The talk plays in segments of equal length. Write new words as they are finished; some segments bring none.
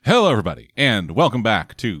Hello, everybody, and welcome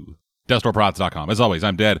back to DestroProds.com. As always,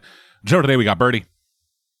 I'm Dead. Joe, today we got Birdie.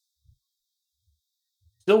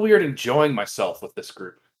 Still weird enjoying myself with this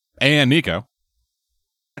group. And Nico.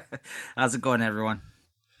 How's it going, everyone?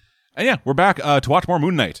 And yeah, we're back to watch more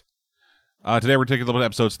Moon Knight. Today we're taking a little bit of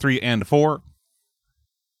episodes 3 and 4.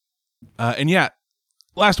 And yeah,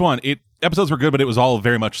 last one, episodes were good, but it was all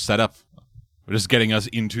very much set up. Just getting us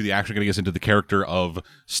into the character of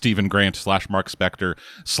Stephen Grant / Mark Spector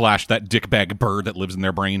 / that dickbag bird that lives in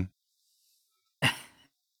their brain.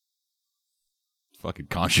 Fucking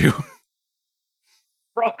Khonshu.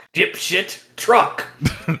 Truck, dipshit, truck.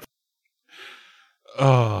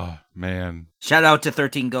 Oh, man. Shout out to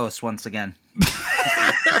 13 Ghosts once again.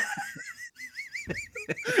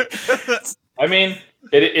 I mean,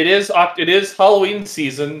 it is Halloween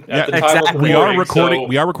season at the time of recording.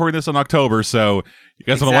 We are recording this in October, so you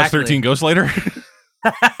guys want to watch 13 Ghosts later?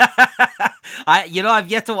 I've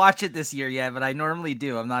yet to watch it this year yet, but I normally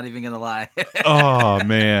do. I'm not even gonna lie. Oh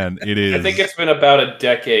man, it is. I think it's been about a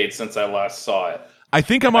decade sinince I last saw it. I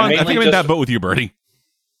think I'm in that boat with you, Birdie.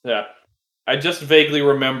 Yeah, I just vaguely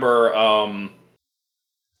remember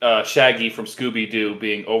Shaggy from Scooby-Doo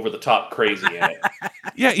being over the top crazy in it.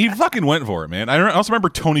 Yeah, he fucking went for it, man. I also remember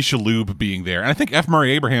Tony Shalhoub being there, and I think F.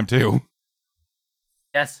 Murray Abraham too.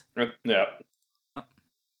 Yes. Yeah.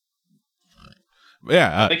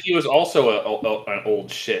 Yeah, I think he was also an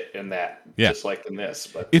old shit in that, just like in this.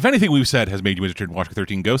 But if anything we've said has made you interested in watching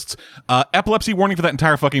 13 Ghosts, epilepsy warning for that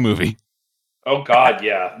entire fucking movie. Oh God,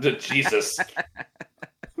 yeah, Jesus,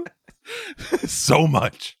 so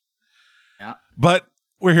much. Yeah, but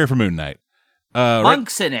we're here for Moon Knight.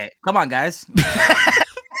 Monk's in it. Come on, guys.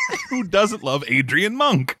 Who doesn't love Adrian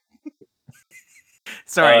Monk?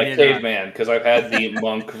 Sorry, Caveman, because I've had the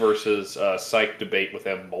Monk versus Psych debate with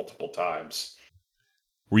him multiple times.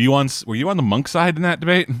 Were you on the Monk side in that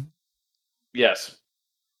debate? Yes.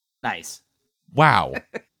 Nice. Wow.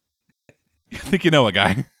 I think you know a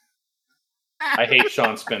guy. I hate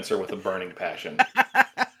Sean Spencer with a burning passion.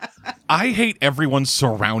 I hate everyone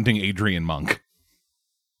surrounding Adrian Monk.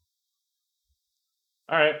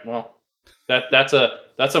 All right, well, that's a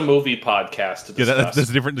movie podcast to discuss. Yeah, that's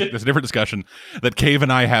a different discussion that Cave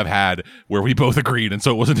and I have had where we both agreed, and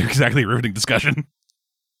so it wasn't exactly a riveting discussion.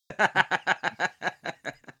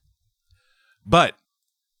 But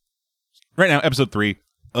right now, episode 3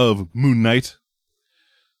 of Moon Knight.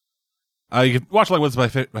 You can watch like what's my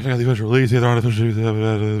the official release.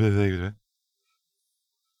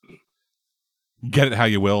 Get it how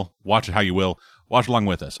you will. Watch it how you will. Watch along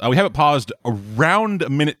with us. We have it paused around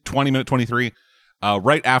minute 23,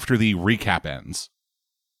 right after the recap ends.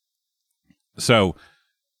 So,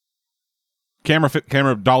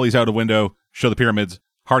 camera dollies out a window, show the pyramids,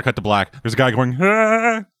 hard cut to black. There's a guy going,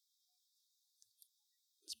 ah!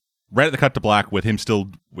 Right at the cut to black with him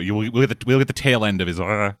still. We'll get the tail end of his. When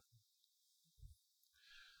are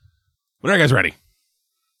you guys ready?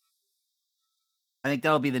 I think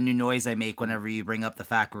that'll be the new noise I make whenever you bring up the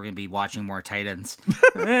fact we're going to be watching more Titans.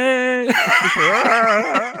 As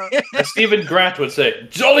Stephen Grant would say,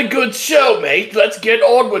 "Jolly good show, mate. Let's get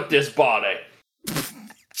on with this body."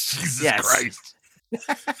 Jesus Christ.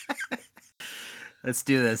 Let's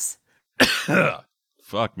do this.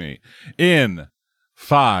 Fuck me. In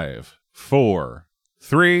 5, 4,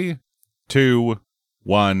 3, 2,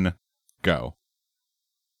 1, go.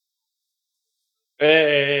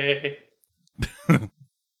 Hey.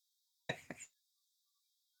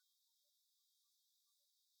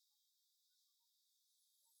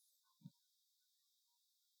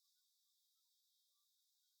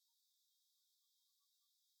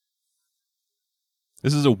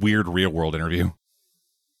 This is a weird real world interview.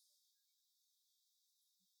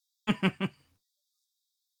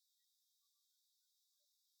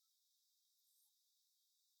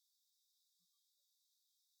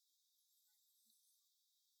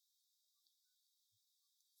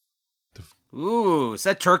 Ooh, is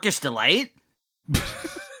that Turkish Delight?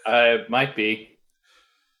 Might be.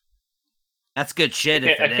 That's good shit.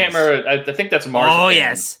 I can't remember. I think that's marzipan. Oh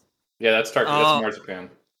yes. Yeah, that's Turkish. That's marzipan.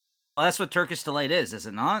 Well, that's what Turkish Delight is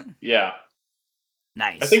it not? Yeah.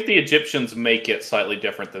 Nice. I think the Egyptians make it slightly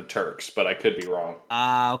different than Turks, but I could be wrong.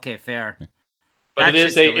 Okay, fair. But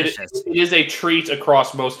it is a treat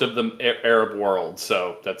across most of the Arab world,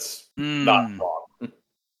 so that's not wrong.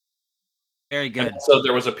 Very good. So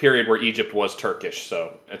there was a period where Egypt was Turkish,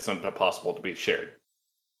 so it's not possible to be shared.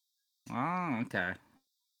 Oh, okay.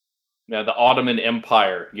 Now the Ottoman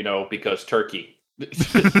Empire, because Turkey.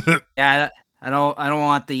 Yeah, I don't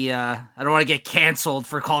want the I don't want to get canceled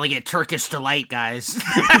for calling it Turkish delight, guys.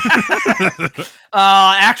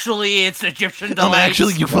 Actually, it's Egyptian delight.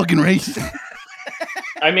 Actually, you fucking racist.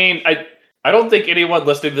 I mean, I don't think anyone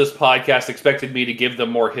listening to this podcast expected me to give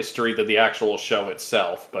them more history than the actual show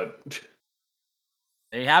itself, but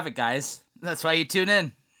there you have it, guys. That's why you tune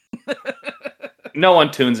in. no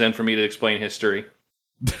one tunes in for me to explain history.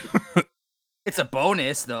 It's a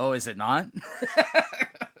bonus, though, is it not?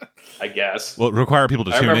 I guess. Well, it require people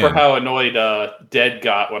to tune in. I remember how annoyed Dead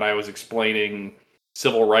got when I was explaining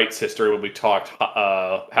civil rights history when we talked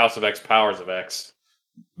House of X, Powers of X.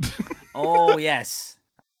 Oh, yes.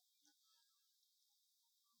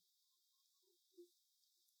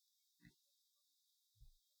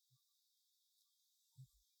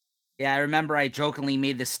 Yeah, I remember I jokingly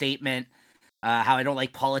made the statement how I don't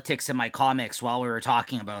like politics in my comics while we were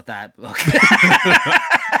talking about that book.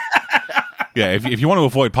 Yeah, if you want to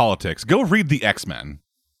avoid politics, go read the X-Men.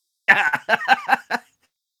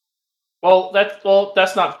 Well,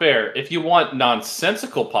 that's not fair. If you want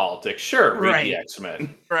nonsensical politics, sure, read the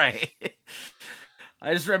X-Men. Right.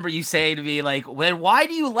 I just remember you saying to me, like, well, why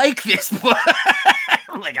do you like this book?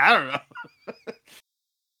 I'm like, I don't know.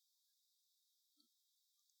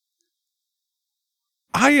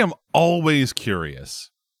 I am always curious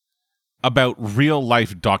about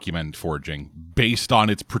real-life document forging based on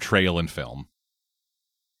its portrayal in film.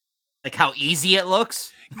 Like how easy it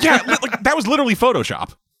looks? Yeah, like, that was literally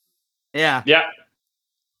Photoshop. Yeah. Yeah.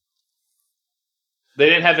 They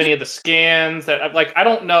didn't have any of the scans that, like, I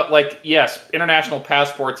don't know, like, yes, international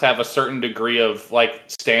passports have a certain degree of, like,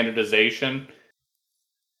 standardization.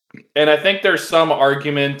 And I think there's some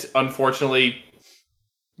argument, unfortunately,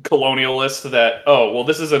 colonialist, that, oh, well,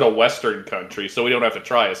 this isn't a Western country, so we don't have to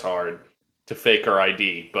try as hard to fake our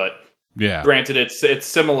ID. But yeah, granted, it's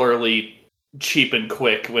similarly cheap and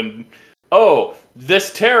quick when, oh,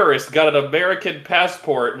 this terrorist got an American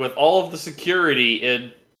passport with all of the security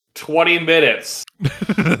in 20 minutes.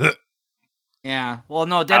 Yeah. Well,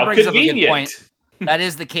 no, that brings up a good point. That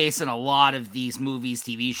is the case in a lot of these movies,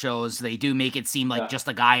 TV shows. They do make it seem like just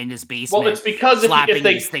a guy in his basement. Well, it's because slapping if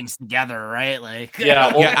these things together, right? Like,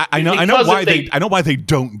 yeah, well, yeah. I know why they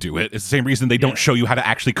don't do it. It's the same reason they don't show you how to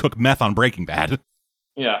actually cook meth on Breaking Bad.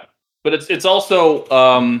 Yeah, but it's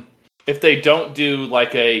also if they don't do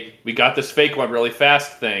like we got this fake one really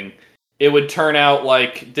fast thing, it would turn out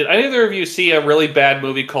like, did either of you see a really bad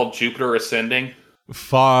movie called Jupiter Ascending?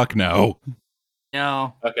 Fuck no.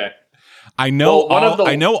 No. Okay. I know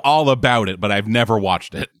I know all about it, but I've never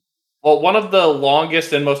watched it. Well, one of the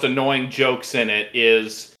longest and most annoying jokes in it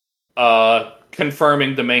is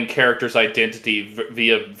confirming the main character's identity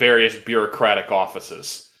via various bureaucratic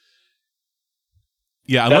offices.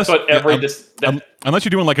 Yeah, unless unless you're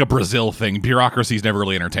doing like a Brazil thing, bureaucracy is never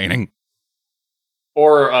really entertaining.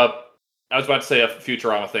 Or I was about to say a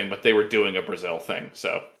Futurama thing, but they were doing a Brazil thing,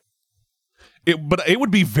 so. But it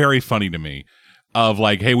would be very funny to me, of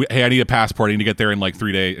like, hey, I need a passport. I need to get there in like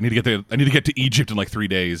 3 days. I need to get to Egypt in like 3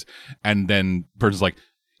 days, and then person's like,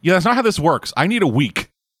 yeah, that's not how this works. I need a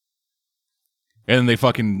week, and they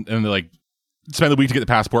like spend the week to get the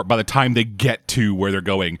passport. By the time they get to where they're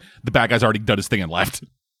going, the bad guy's already done his thing and left.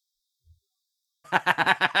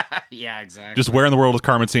 Yeah, exactly. Just where in the world is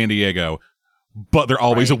Carmen Sandiego? But they're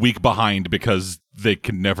always a week behind because they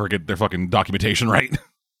can never get their fucking documentation right.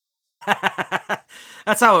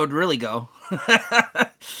 That's how it would really go.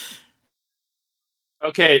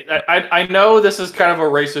 Okay, I know this is kind of a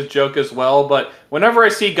racist joke as well, but whenever I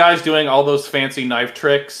see guys doing all those fancy knife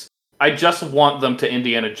tricks, I just want them to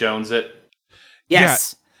Indiana Jones it.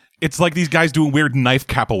 Yes. Yeah, it's like these guys doing weird knife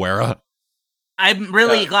capoeira. I'm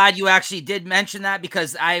really glad you actually did mention that,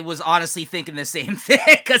 because I was honestly thinking the same thing,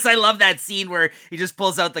 because I love that scene where he just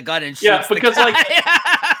pulls out the gun and shoots because the guy.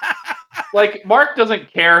 like Mark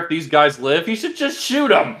doesn't care if these guys live. He should just shoot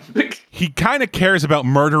them. He kind of cares about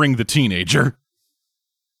murdering the teenager.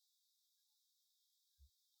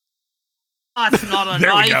 That's not a there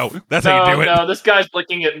knife. There we go. That's how you do it. No, this guy's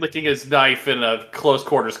licking his knife in a close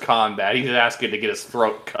quarters combat. He's asking to get his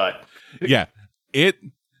throat cut. Yeah.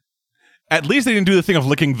 At least they didn't do the thing of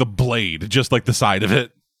licking the blade, just like the side of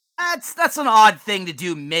it. That's an odd thing to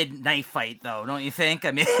do mid knife fight, though, don't you think?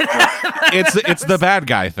 I mean, it's the bad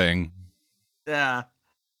guy thing. Yeah.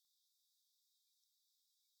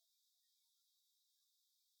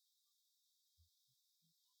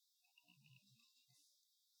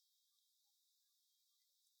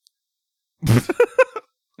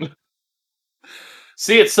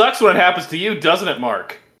 See, it sucks when it happens to you, doesn't it,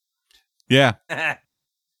 Mark? Yeah.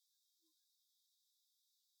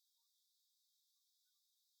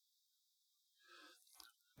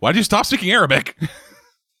 Why'd you stop speaking Arabic?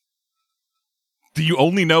 Do you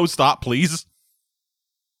only know stop, please?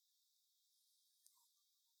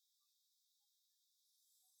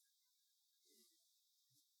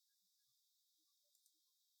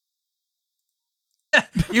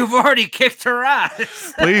 You've already kicked her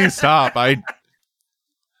ass. Please stop. I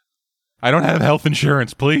don't have health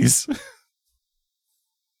insurance, please.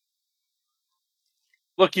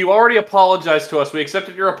 Look, you already apologized to us. We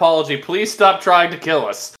accepted your apology. Please stop trying to kill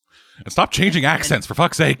us. And stop changing accents, for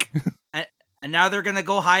fuck's sake. And now they're gonna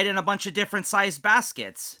go hide in a bunch of different sized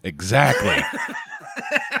baskets. Exactly.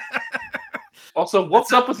 Also,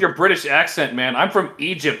 what's up with your British accent, man? I'm from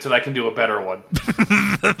Egypt and I can do a better one.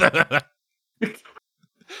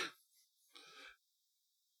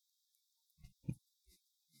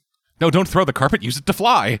 No, don't throw the carpet. Use it to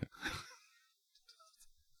fly.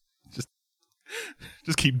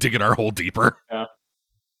 Just keep digging our hole deeper. Yeah.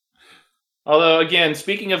 Although, again,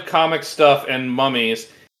 speaking of comic stuff and mummies,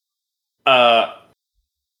 were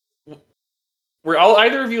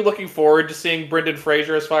either of you looking forward to seeing Brendan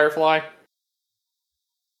Fraser as Firefly?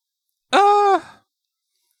 It's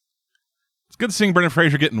good seeing Brendan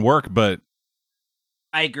Fraser getting work, but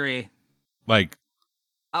I agree. like,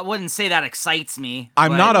 I wouldn't say that excites me.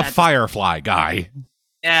 I'm but not a that's- Firefly guy.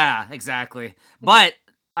 Yeah, exactly. But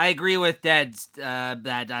I agree with Dead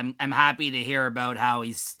that I'm happy to hear about how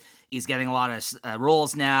he's getting a lot of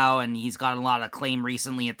roles now, and he's gotten a lot of acclaim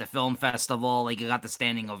recently at the film festival. Like, he got the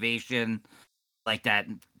standing ovation, like that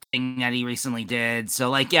thing that he recently did.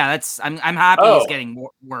 So, like, yeah, I'm happy he's getting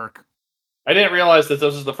work. I didn't realize that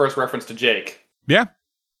this was the first reference to Jake. Yeah.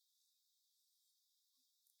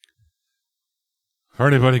 For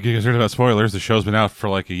anybody concerned about spoilers, the show's been out for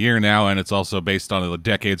like a year now, and it's also based on a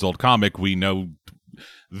decades-old comic. We know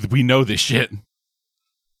this shit.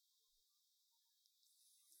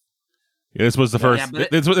 Yeah, this was the first. Yeah,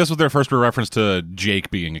 this was their first reference to Jake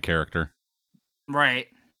being a character. Right.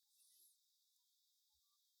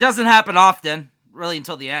 Doesn't happen often, really,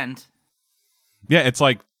 until the end. Yeah, it's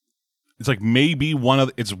like maybe one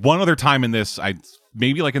other time in this.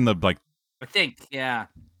 Maybe like in the like. I think, yeah.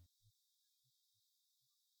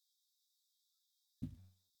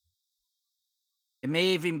 It may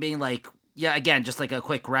even be like, yeah, again, just like a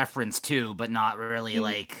quick reference too, but not really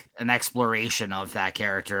like an exploration of that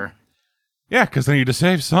character. Yeah, because they need to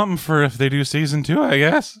save something for if they do season 2, I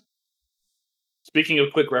guess. Speaking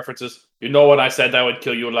of quick references, you know when I said I would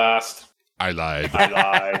kill you last? I lied. I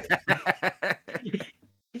lied.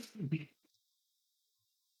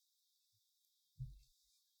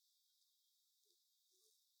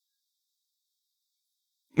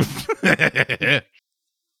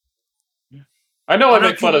 I know I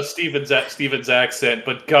make fun of Steven's accent,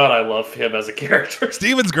 but God, I love him as a character.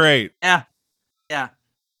 Steven's great. Yeah. Yeah.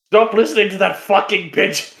 Stop listening to that fucking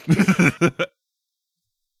bitch.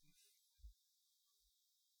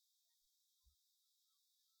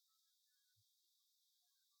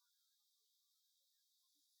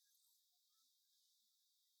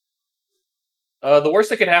 The worst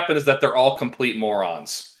that can happen is that they're all complete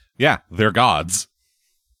morons. Yeah, they're gods.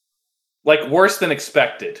 Like, worse than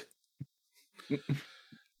expected.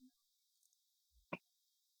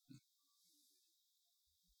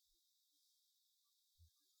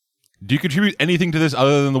 Do you contribute anything to this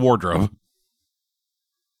other than the wardrobe?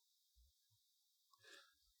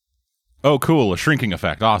 Oh, cool. A shrinking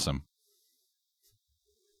effect. Awesome.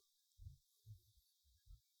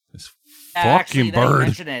 This fucking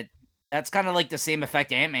bird. That's kind of like the same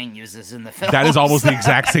effect Ant-Man uses in the film. That is almost the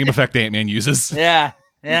exact same effect Ant-Man uses. Yeah.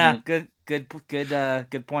 Yeah. Good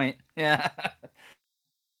point. Yeah.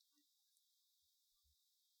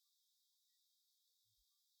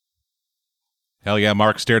 Hell yeah,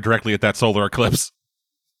 Mark, stare directly at that solar eclipse.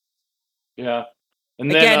 Yeah. And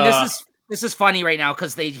again, then, this is funny right now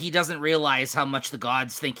because he doesn't realize how much the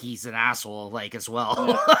gods think he's an asshole, like, as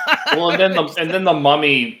well. well, and then the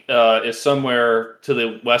mummy is somewhere to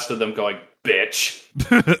the west of them, going, "Bitch."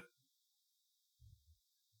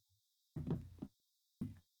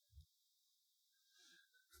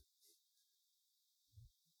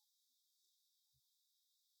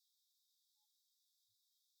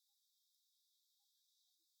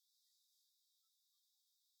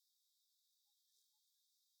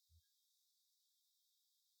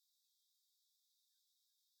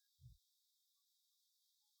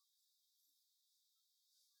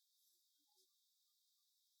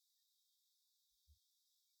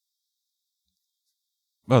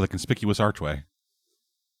 Oh, the conspicuous archway.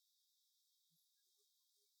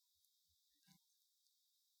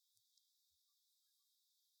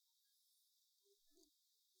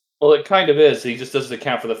 Well, it kind of is. He just doesn't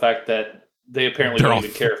account for the fact that they apparently They're don't all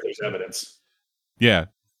even care if there's evidence. Yeah.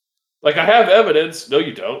 Like, I have evidence. No,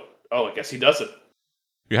 you don't. Oh, I guess he doesn't.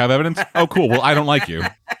 You have evidence? Oh, cool. Well, I don't like you.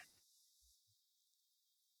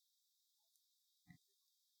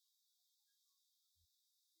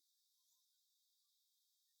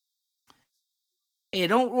 Hey,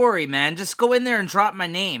 don't worry, man. Just go in there and drop my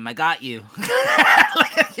name. I got you.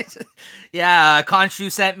 Yeah, Khonshu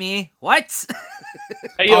sent me. What?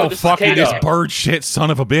 Hey, yo, Oh, this is fucking this K-Dog. bird shit son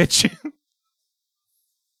of a bitch.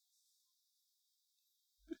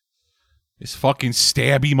 This fucking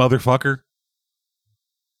stabby motherfucker.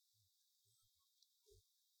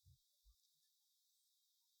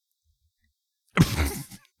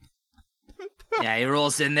 Yeah, he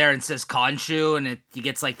rolls in there and says Khonshu, and he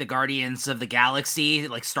gets like the Guardians of the Galaxy,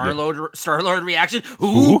 like Star-Lord reaction.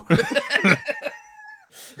 Ooh.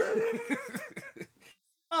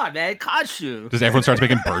 Oh man, Khonshu. Just everyone starts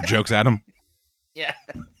making bird jokes at him. Yeah.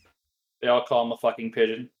 They all call him a fucking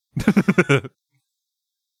pigeon.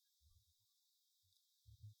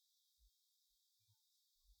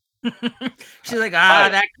 She's like,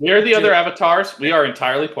 We're the other avatars. We are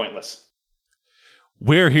entirely pointless.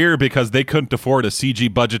 We're here because they couldn't afford a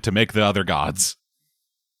CG budget to make the other gods.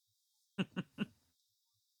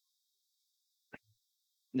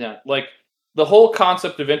 Yeah, like the whole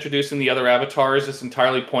concept of introducing the other avatars is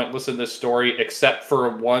entirely pointless in this story, except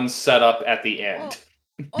for one setup at the end.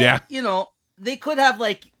 Yeah. You know, they could have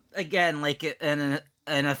like again like an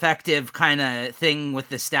effective kind of thing with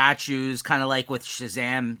the statues, kind of like with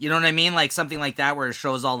Shazam. You know what I mean? Like something like that where it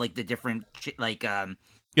shows all like the different like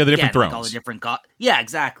Yeah, the different thrones. Like all the different yeah,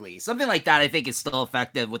 exactly. Something like that I think is still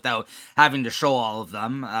effective without having to show all of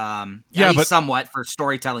them. Yeah, at least but somewhat for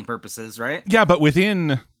storytelling purposes, right? Yeah, but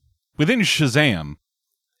within Shazam,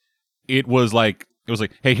 it was like,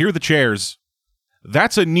 hey, here are the chairs.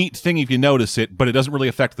 That's a neat thing if you notice it, but it doesn't really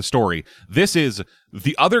affect the story. This is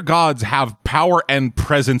the other gods have power and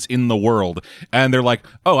presence in the world, and they're like,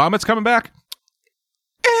 oh, Amit's coming back?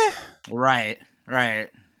 Right. No,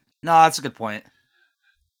 that's a good point.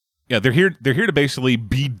 Yeah, they're here to basically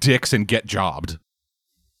be dicks and get jobbed.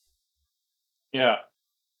 Yeah.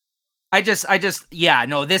 I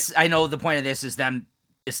know the point of this is them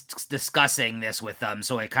discussing this with them,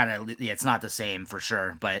 so it kind of it's not the same for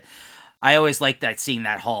sure, but I always like that seeing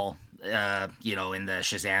that hall in the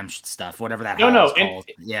Shazam stuff, whatever that hall is called.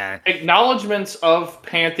 Yeah. Acknowledgements of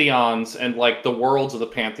pantheons and like the worlds of the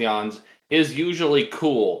pantheons is usually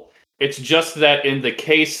cool. It's just that in the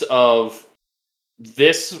case of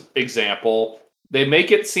this example, they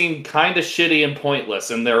make it seem kind of shitty and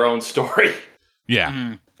pointless in their own story. Yeah.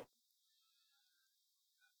 Mm-hmm.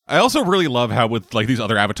 I also really love how with like these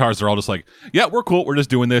other avatars, they're all just like, yeah, we're cool, we're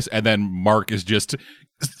just doing this, and then Mark is just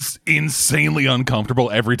insanely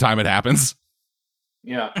uncomfortable every time it happens.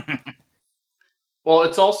 Yeah. Well,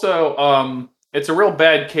 it's also it's a real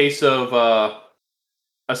bad case of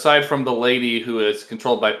aside from the lady who is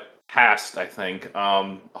controlled by past, I think,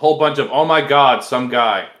 a whole bunch of oh my god, some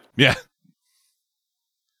guy. Yeah.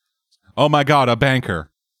 Oh my god, a banker.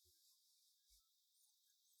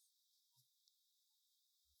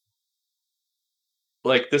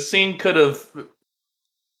 Like, the scene could have...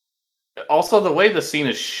 Also, the way the scene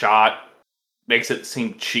is shot makes it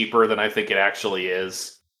seem cheaper than I think it actually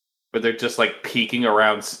is. But they're just, like, peeking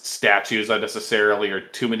around statues unnecessarily, or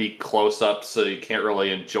too many close-ups, so you can't really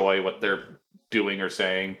enjoy what they're doing or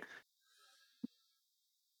saying.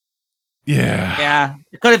 Yeah. Yeah,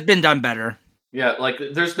 it could have been done better. Yeah,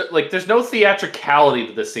 there's no theatricality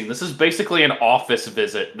to this scene. This is basically an office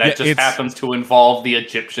visit that just happens to involve the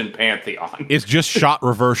Egyptian pantheon. It's just shot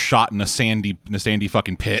reverse shot in a sandy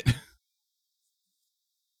fucking pit.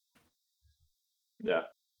 Yeah.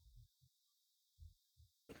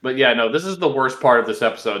 But yeah, no, this is the worst part of this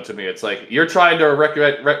episode to me. It's like, you're trying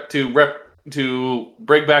to to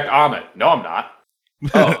bring back Amit. No, I'm not.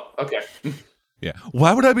 Oh, okay. Yeah.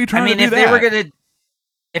 Why would I be trying to do that?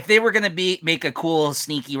 If they were gonna make a cool,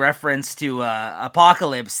 sneaky reference to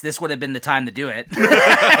Apocalypse, this would have been the time to do it.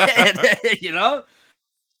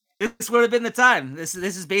 This would have been the time. This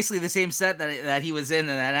is basically the same set that he was in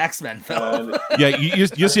that X-Men film. Yeah,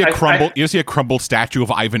 you see a crumbled you see a crumbled statue of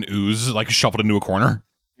Ivan Ooze like shuffled into a corner.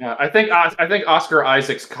 Yeah, I think Oscar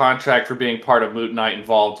Isaac's contract for being part of Moot Knight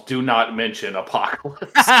involved do not mention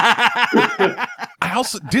Apocalypse.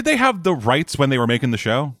 Did they have the rights when they were making the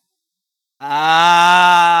show? The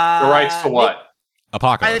rights to what?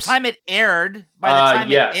 Apocalypse. By the time it aired. But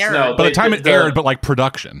like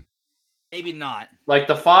production. Maybe not. Like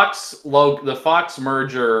the Fox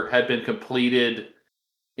merger had been completed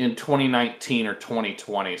in 2019 or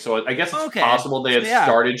 2020. So I guess it's possible they had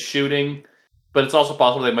started shooting but it's also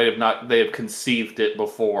possible they have conceived it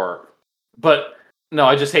before. But no,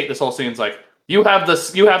 I just hate this whole scene. It's like you have the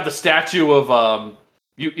statue of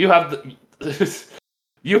you have the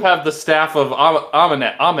you have the staff of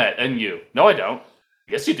Amet and you. No, I don't.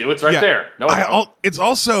 Yes, you do. It's right there. No, I don't. It's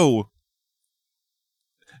also.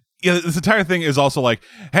 Yeah, this entire thing is also like,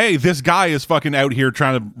 hey, this guy is fucking out here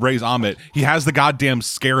trying to raise Amet. He has the goddamn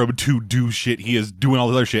scarab to do shit. He is doing all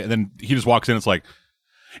this other shit. And then he just walks in and it's like,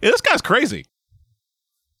 yeah, this guy's crazy.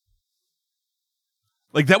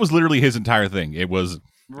 Like, that was literally his entire thing. It was,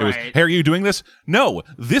 hey, are you doing this? No,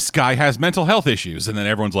 this guy has mental health issues. And then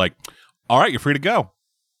everyone's like, all right, you're free to go.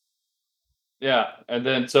 Yeah, and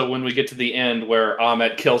then so when we get to the end where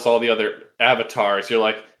Amet kills all the other avatars, you're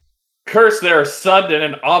like, curse their sudden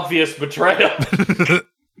and obvious betrayal.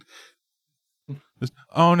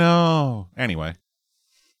 Oh no. Anyway.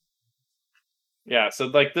 Yeah, so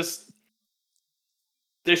like this,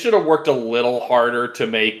 they should have worked a little harder to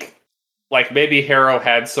make, like maybe Harrow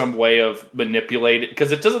had some way of manipulating,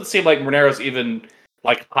 because it doesn't seem like Monero's even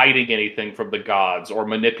like hiding anything from the gods or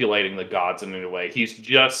manipulating the gods in any way. He's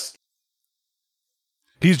just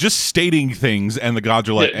stating things, and the gods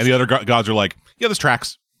are like, and the other gods are like, yeah, this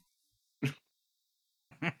tracks.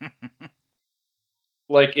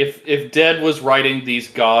 Like if Dead was writing these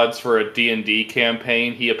gods for a D&D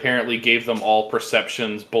campaign, he apparently gave them all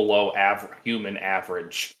perceptions below human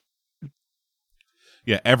average.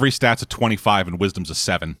 Yeah, every stat's a 25 and wisdom's a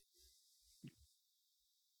 7.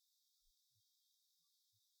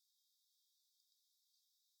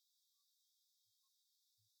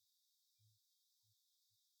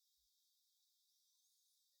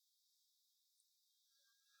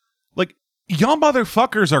 Like, y'all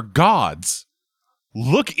motherfuckers are gods.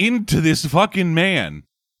 Look into this fucking man.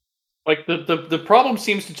 Like, the problem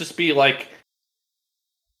seems to just be, like,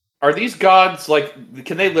 are these gods, like,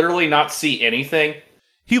 can they literally not see anything?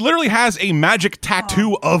 He literally has a magic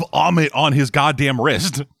tattoo of Amet on his goddamn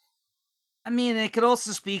wrist. I mean, it could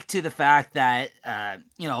also speak to the fact that,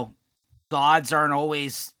 gods aren't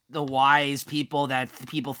always the wise people that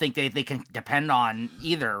people think they can depend on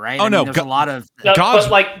either, right? Oh, no. There's a lot of... gods,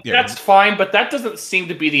 but, like, that's fine, but that doesn't seem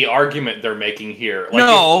to be the argument they're making here. Like,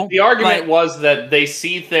 no. If the argument was that they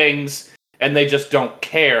see things and they just don't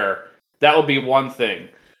care, that would be one thing.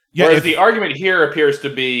 Yeah, whereas the argument here appears to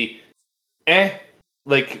be,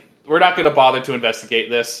 like, we're not going to bother to investigate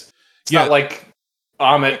this. It's not like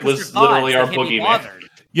Amet was literally our boogeyman.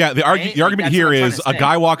 Yeah, the argument here is a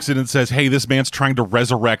guy walks in and says, hey, this man's trying to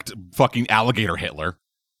resurrect fucking Alligator Hitler.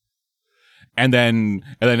 And then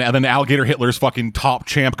Alligator Hitler's fucking top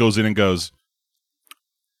champ goes in and goes,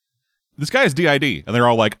 this guy is DID. And they're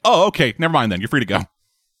all like, oh, okay, never mind then. You're free to go.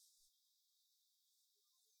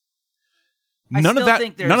 None of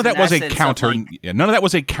that was a counter. None of that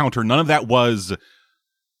was a counter. None of that was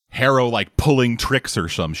Harrow like pulling tricks or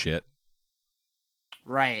some shit.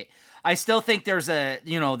 Right. I still think there's a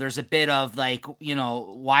bit of like,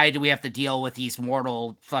 why do we have to deal with these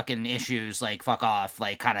mortal fucking issues? Like, fuck off,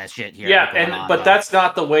 like kind of shit here. Yeah, but that's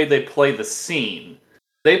not the way they play the scene.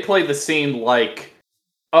 They play the scene like,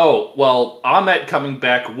 oh, well, Amet coming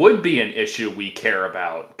back would be an issue we care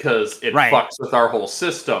about because it fucks with our whole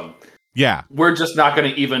system. Yeah. We're just not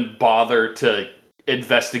going to even bother to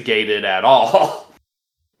investigate it at all.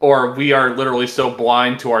 Or we are literally so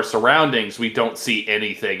blind to our surroundings, we don't see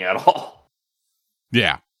anything at all.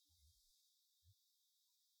 Yeah.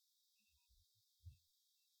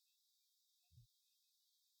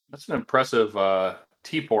 That's an impressive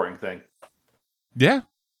tea pouring thing. Yeah.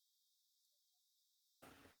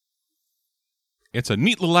 It's a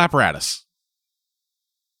neat little apparatus.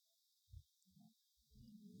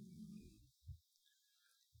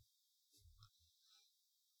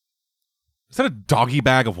 Is that a doggy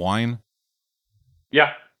bag of wine?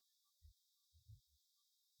 Yeah.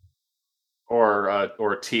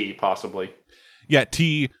 Or tea, possibly. Yeah,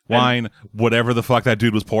 tea, wine, whatever the fuck that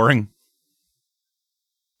dude was pouring.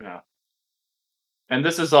 Yeah. And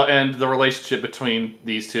this is and the relationship between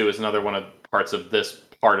these two is another one of parts of this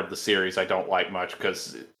part of the series I don't like much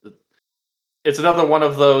because it's another one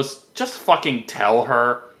of those just fucking tell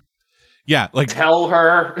her. Yeah, like tell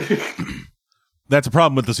her. That's a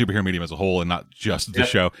problem with the superhero medium as a whole and not just the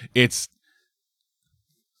show. It's,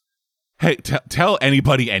 hey, tell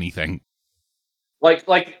anybody anything. Like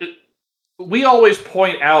we always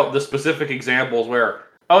point out the specific examples where,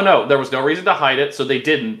 oh no, there was no reason to hide it, so they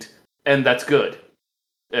didn't, and that's good.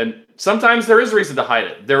 And sometimes there is reason to hide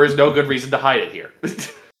it. There is no good reason to hide it here.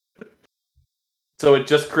 So it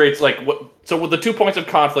just creates so the 2 points of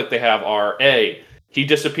conflict they have are, A, he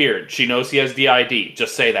disappeared. She knows he has DID.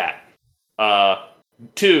 Just say that.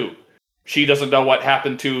 2, she doesn't know what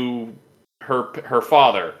happened to her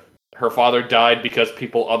father. Her father died because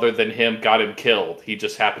people other than him got him killed. He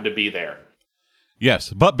just happened to be there.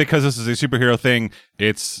 Yes, but because this is a superhero thing,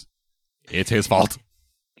 it's his fault.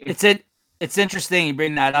 It's interesting you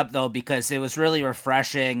bring that up, though, because it was really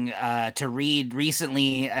refreshing to read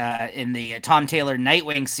recently in the Tom Taylor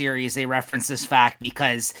Nightwing series. They referenced this fact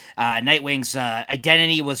because Nightwing's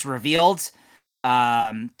identity was revealed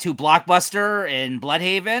to Blockbuster in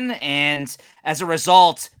Bloodhaven, and as a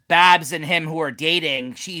result, Babs and him who are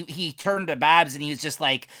dating, he turned to Babs and he was just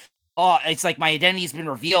like, oh, it's like my identity's been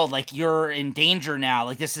revealed. Like, you're in danger now.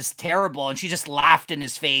 Like, this is terrible. And she just laughed in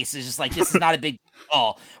his face. It's just like, this is not a big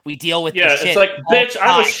deal. We deal with this shit. It's like, bitch,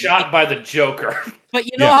 I was shot by the Joker. But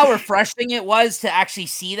you know how refreshing it was to actually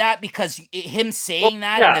see that, because him saying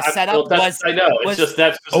that in the setup was... I know. It's just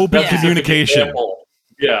that's open communication.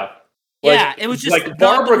 Yeah. Like, it was just like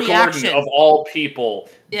Barbara Gordon of all people,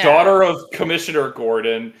 daughter of Commissioner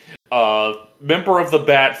Gordon, member of the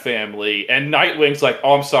Bat family, and Nightwing's like,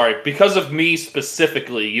 oh, I'm sorry, because of me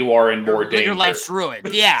specifically, you are in more danger. Your life's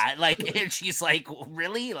ruined. Yeah, like, and she's like,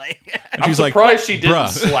 really? Like, I'm surprised she didn't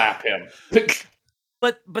slap him.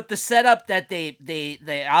 But the setup that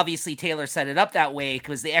they obviously Taylor set it up that way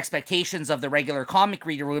because the expectations of the regular comic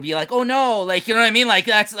reader would be like, oh no, like, you know what I mean? Like,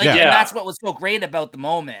 that's like, and that's what was so great about the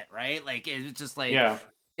moment, right? Like, it's just like,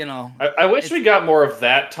 you know, I wish we got more of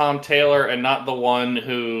that Tom Taylor and not the one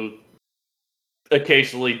who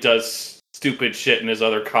occasionally does stupid shit in his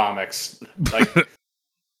other comics. Like,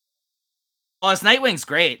 well, his Nightwing's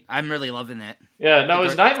great. I'm really loving it. Yeah, no,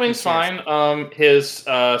 his Nightwing's fine. His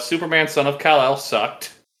Superman Son of Kal-El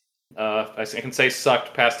sucked. I can say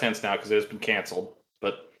sucked past tense now because it has been canceled.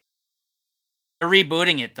 But they're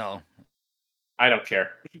rebooting it though. I don't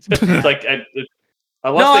care. Like, I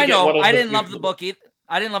know. I didn't love the book either.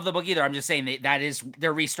 I didn't love the book either. I'm just saying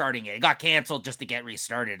they're restarting it. It got canceled just to get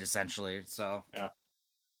restarted, essentially. So yeah.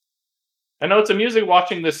 I know it's amusing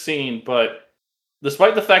watching this scene, but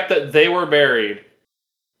despite the fact that they were married,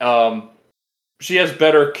 she has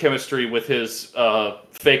better chemistry with his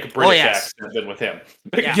fake British accent than with him.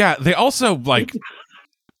 Yeah, they also, like,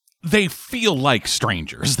 they feel like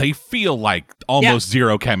strangers. They feel like almost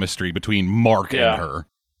zero chemistry between Mark and her.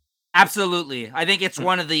 Absolutely. I think it's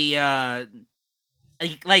one of the,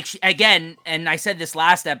 again, and I said this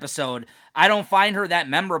last episode, I don't find her that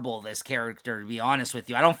memorable, this character, to be honest with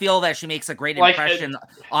you. I don't feel that she makes a great impression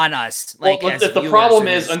on us. Like, well, the problem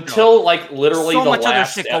is, until, like, literally so the much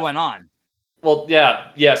last other shit going on. Well,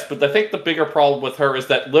 yes, but I think the bigger problem with her is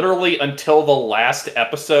that literally until the last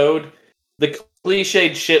episode, the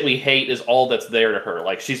cliched shit we hate is all that's there to her.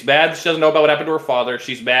 Like, she's mad she doesn't know about what happened to her father.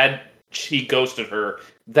 She's mad she ghosted her.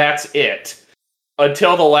 That's it.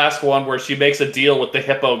 Until the last one where she makes a deal with the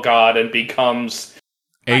Hippo God and becomes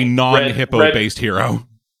a non-Hippo-based hero.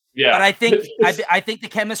 Yeah, but I think the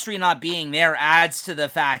chemistry not being there adds to the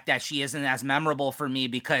fact that she isn't as memorable for me,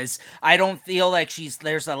 because I don't feel like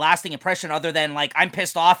there's a lasting impression other than, like, I'm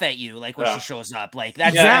pissed off at you, like, when she shows up. Like,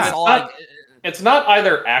 that's all. It's not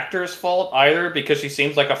either actor's fault either, because she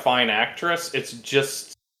seems like a fine actress. It's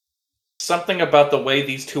just something about the way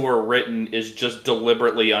these two are written is just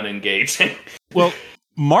deliberately unengaging. Well,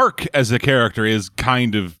 Mark as a character is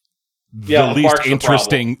kind of the least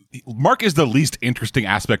interesting. Mark is the least interesting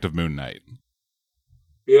aspect of Moon Knight.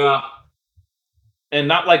 Yeah. And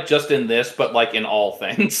not, like, just in this, but, like, in all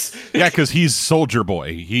things. Yeah, because he's Soldier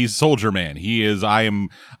Boy. He's Soldier Man. He is, I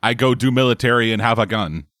go do military and have a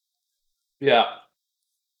gun. Yeah.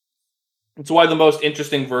 It's why the most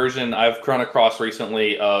interesting version I've run across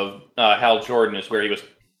recently of Hal Jordan is where he was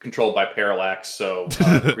controlled by Parallax, so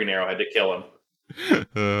Green Arrow had to kill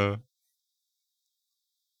him.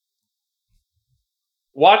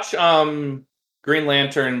 Watch Green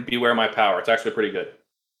Lantern Beware My Power. It's actually pretty good.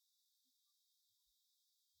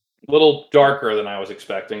 A little darker than I was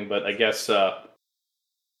expecting, but I guess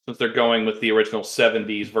since they're going with the original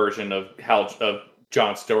 70s version of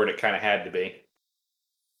John Stewart, it kind of had to be.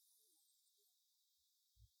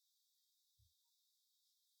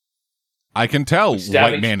 I can tell,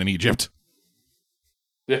 white man in Egypt.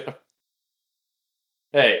 Yeah.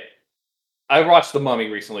 Hey, I watched The Mummy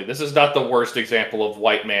recently. This is not the worst example of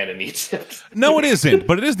white man in Egypt. No, it isn't,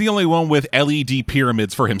 but it is the only one with LED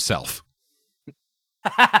pyramids for himself.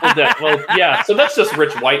 Well, yeah, so that's just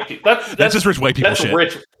rich white people. That's just rich white people shit.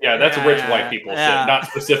 Rich white people shit, not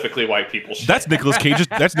specifically white people shit. That's Nicolas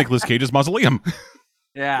Cage's mausoleum.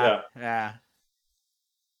 Yeah.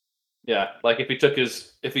 Like if he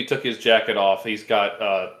took his jacket off, he's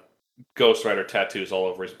got Ghost Rider tattoos all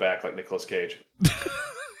over his back like Nicolas Cage.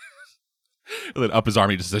 And then up his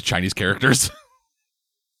army just says Chinese characters.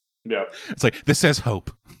 Yeah. It's like, this says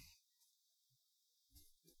hope.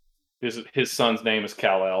 His son's name is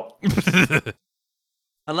Kal-El.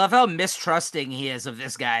 I love how mistrusting he is of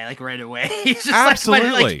this guy, like right away. He's just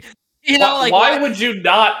Absolutely. Why would you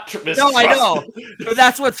not mistrust? No, I know. But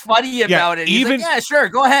that's what's funny about it. He's like, yeah, sure,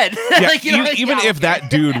 go ahead. Yeah, like, even if that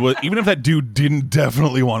dude didn't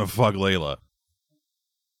definitely want to fuck Layla.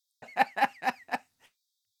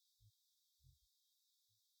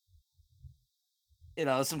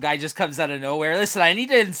 Some guy just comes out of nowhere. Listen, I need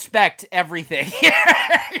to inspect everything here.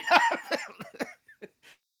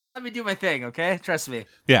 Let me do my thing, okay? Trust me.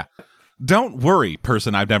 Yeah. Don't worry,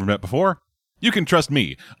 person I've never met before. You can trust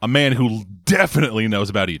me, a man who definitely knows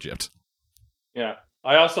about Egypt. Yeah.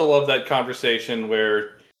 I also love that conversation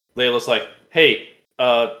where Layla's like, hey,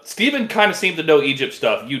 Steven kind of seemed to know Egypt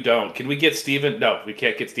stuff. You don't. Can we get Steven? No, we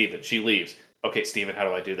can't get Steven. She leaves. Okay, Steven, how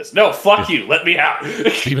do I do this? No, fuck you. Let me out.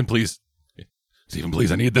 Steven, please. Steven,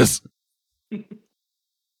 please, I need this.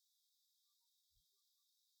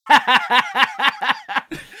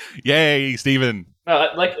 Yay, Steven.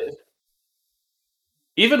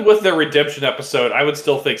 Even with the redemption episode, I would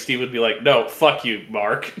still think Steve would be like, no, fuck you,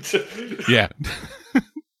 Mark. Yeah.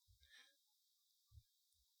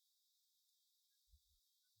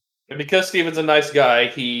 And because Steven's a nice guy,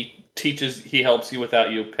 he helps you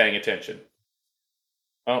without you paying attention.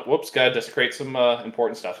 Oh, whoops, gotta desecrate some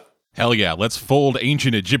important stuff. Hell yeah, let's fold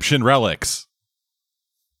ancient Egyptian relics.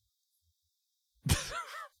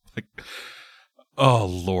 Oh,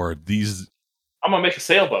 Lord, these... I'm gonna make a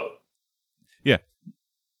sailboat. Yeah.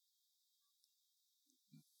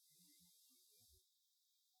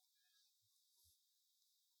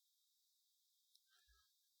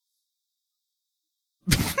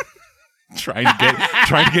 trying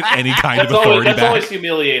to get any kind of authority back. That's always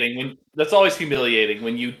humiliating. That's always humiliating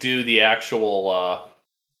when you do the actual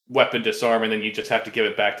weapon disarm and then you just have to give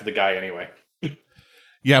it back to the guy anyway.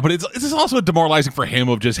 Yeah, but it's also demoralizing for him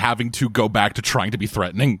of just having to go back to trying to be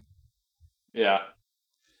threatening. Yeah.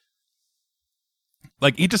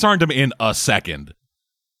 Like, he disarmed him in a second.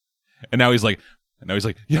 And now he's like,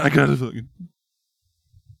 yeah, I got it.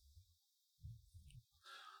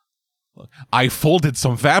 I folded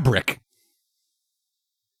some fabric.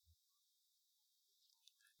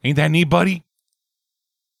 Ain't that neat, buddy?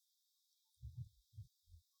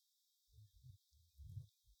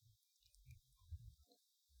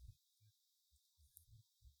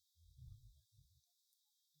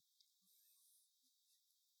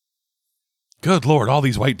 Good Lord, all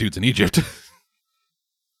these white dudes in Egypt.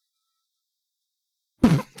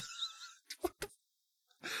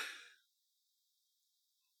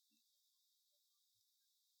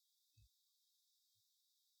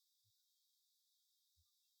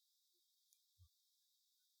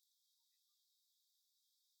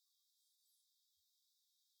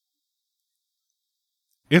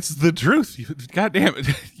 It's the truth. God damn it.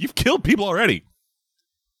 You've killed people already.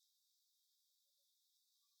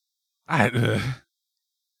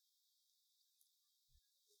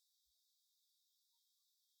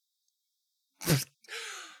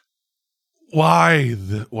 Why?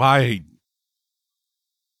 Why?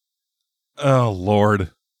 Oh,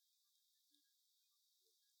 Lord.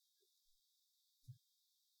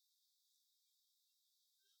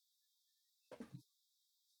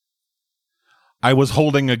 I was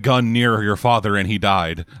holding a gun near your father and he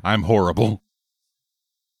died. I'm horrible.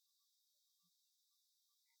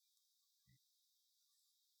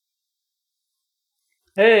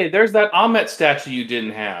 Hey, there's that Amet statue you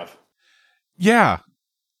didn't have. Yeah.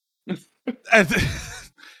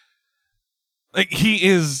 Like, he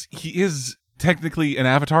is technically an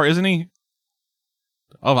avatar, isn't he?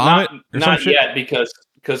 Of Amet? Not yet, because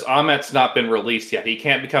Amet's not been released yet. He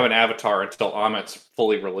can't become an avatar until Amet's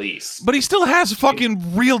fully released. But he still has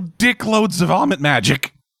fucking real dickloads of Amet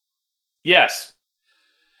magic. Yes.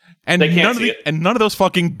 And none of those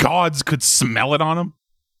fucking gods could smell it on him.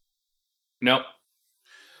 Nope.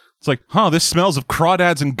 It's like, this smells of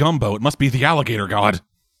crawdads and gumbo. It must be the alligator god.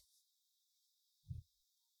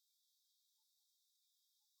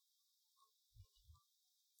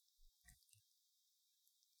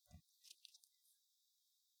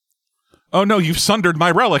 Oh no, you've sundered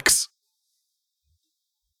my relics.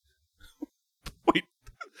 Wait.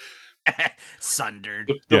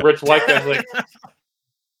 Sundered. The rich white guy's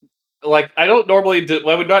like, I would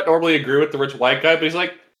not normally agree with the rich white guy, but he's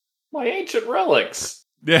like, my ancient relics.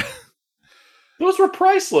 Yeah. Those were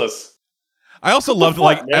priceless. I also loved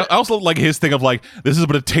his thing of like, this is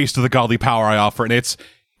but a taste of the godly power I offer, and it's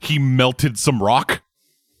he melted some rock.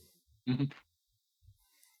 Mm-hmm.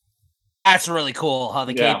 That's really cool how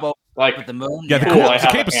the cape with the moon. Yeah, the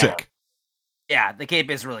cape is sick. Yeah, the cape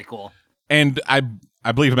is really cool. And I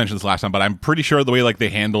believe I mentioned this last time, but I'm pretty sure the way like they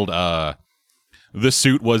handled the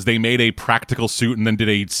suit was they made a practical suit and then did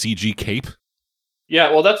a CG cape. Yeah,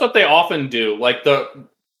 well, that's what they often do. Like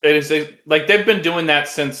they've been doing that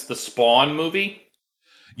since the Spawn movie.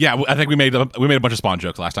 Yeah, I think we made a bunch of Spawn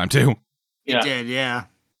jokes last time too. You did, yeah.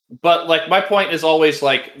 But like my point is always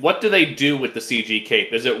like, what do they do with the CG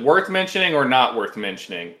cape? Is it worth mentioning or not worth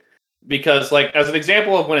mentioning? Because like as an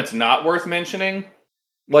example of when it's not worth mentioning,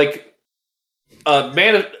 like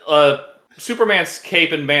Superman's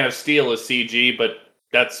cape in Man of Steel is CG, but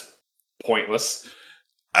that's pointless.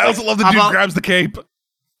 I also love the dude grabs the cape.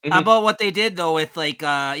 How about what they did though with like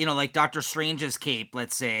like Doctor Strange's cape,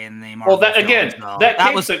 let's say, in the Well, Marvel that again, films,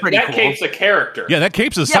 that was pretty cool. cape's a character. Yeah, that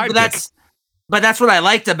cape's a sidekick. But that's what I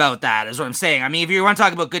liked about that, is what I'm saying. I mean, if you want to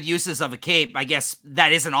talk about good uses of a cape, I guess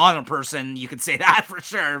that isn't on a person. You could say that for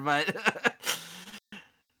sure, but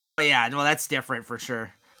yeah, no, that's different for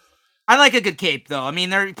sure. I like a good cape though. I mean,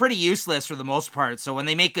 they're pretty useless for the most part, so when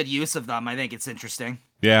they make good use of them, I think it's interesting.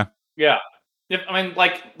 Yeah. Yeah.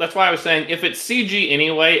 That's why I was saying, if it's CG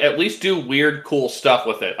anyway, at least do weird, cool stuff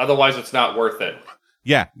with it. Otherwise, it's not worth it.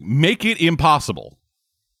 Yeah, make it impossible.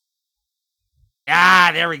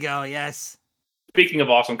 Ah, there we go. Yes. Speaking of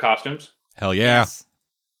awesome costumes. Hell yeah. Yes.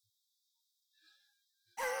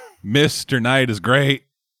 Mr. Knight is great.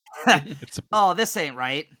 This ain't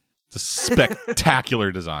right. It's a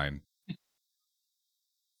spectacular design.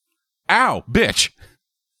 Ow, bitch.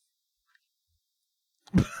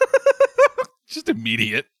 Just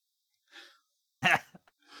immediate. All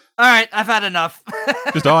right, I've had enough.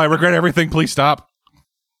 I regret everything. Please stop.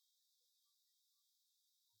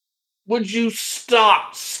 Would you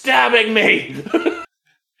stop stabbing me?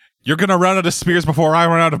 You're gonna run out of spears before I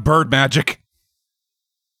run out of bird magic.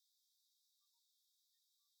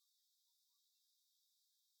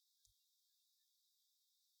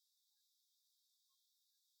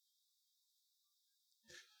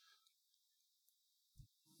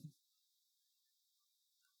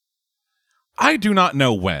 I do not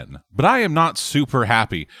know when, but I am not super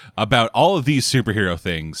happy about all of these superhero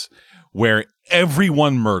things where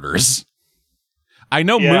everyone murders. I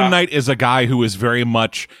know Moon Knight is a guy who is very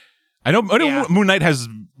much... I know Moon Knight has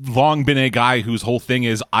long been a guy whose whole thing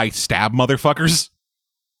is, I stab motherfuckers.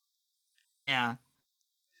 Yeah.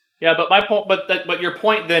 Yeah, but my point, but your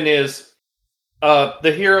point then is,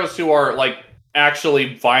 the heroes who are like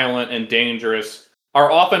actually violent and dangerous are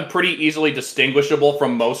often pretty easily distinguishable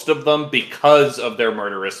from most of them because of their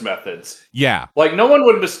murderous methods. Yeah. Like, no one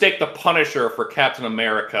would mistake the Punisher for Captain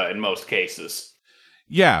America in most cases.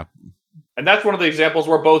 Yeah. And that's one of the examples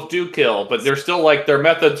where both do kill, but they're still like, their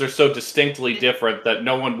methods are so distinctly different that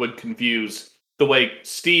no one would confuse the way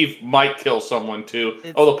Steve might kill someone too.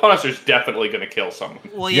 The Punisher's definitely going to kill someone.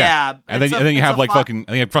 Well, yeah. And then you have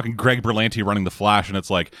fucking Greg Berlanti running the Flash, and it's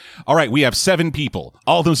like, all right, we have 7 people,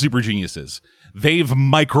 all of them super geniuses. They've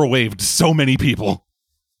microwaved so many people.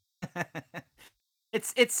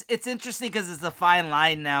 It's interesting because it's a fine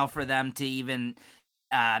line now for them to even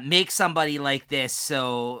make somebody like this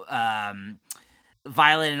so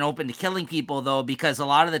violent and open to killing people, though, because a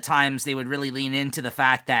lot of the times they would really lean into the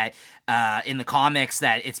fact that in the comics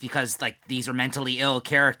that it's because like these are mentally ill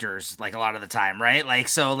characters, like a lot of the time, right? Like,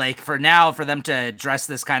 so like for them to address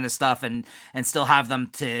this kind of stuff and still have them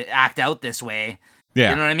to act out this way.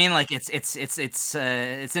 Yeah. You know what I mean? Like it's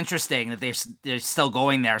interesting that they're still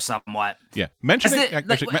going there somewhat. Yeah. Mentioning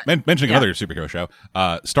another superhero show,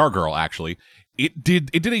 Stargirl, actually, it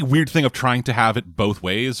did a weird thing of trying to have it both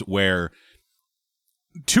ways, where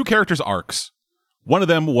 2 characters' arcs. One of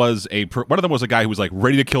them was a guy who was like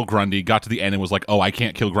ready to kill Grundy, got to the end and was like, "Oh, I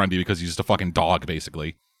can't kill Grundy because he's just a fucking dog,"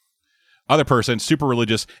 basically. Other person, super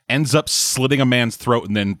religious, ends up slitting a man's throat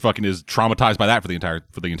and then fucking is traumatized by that for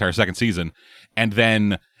the entire second season. And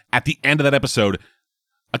then at the end of that episode,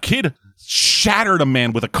 a kid shattered a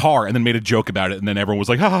man with a car and then made a joke about it, and then everyone was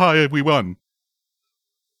like, "Ha ha, ha, we won."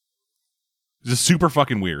 It's just super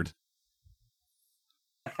fucking weird.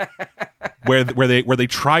 where they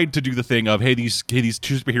tried to do the thing of, hey, these 2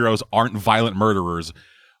 superheroes aren't violent murderers,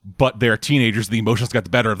 but they're teenagers. The emotions got the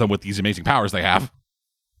better of them with these amazing powers they have.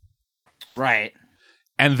 Right.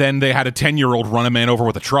 And then they had a 10-year-old run a man over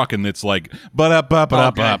with a truck, and it's like,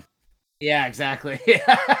 up. Yeah, exactly.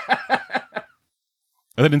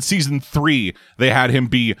 And then in season 3, they had him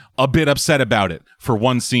be a bit upset about it for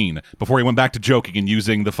one scene before he went back to joking and used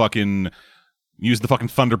the fucking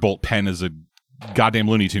Thunderbolt pen as a goddamn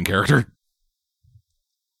Looney Tune character.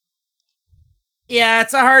 Yeah,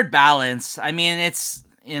 it's a hard balance. I mean, it's,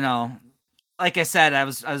 like I said, I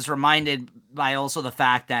was reminded by also the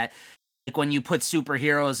fact that when you put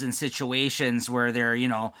superheroes in situations where they're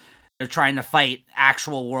trying to fight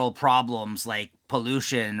actual world problems like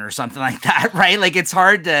pollution or something like that, right? Like it's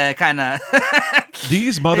hard to kind of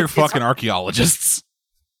these motherfucking archaeologists.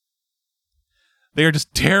 They are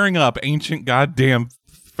just tearing up ancient goddamn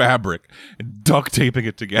fabric and duct taping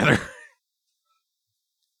it together.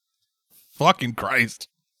 Fucking Christ.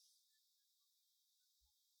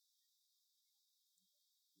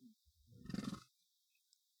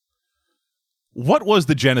 What was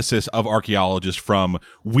the genesis of archaeologists from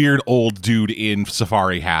weird old dude in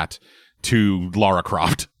safari hat to Lara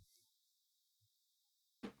Croft?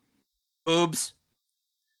 Boobs.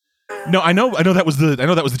 No, I know that was the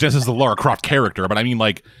genesis of the Lara Croft character, but I mean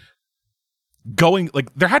like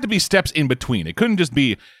there had to be steps in between. It couldn't just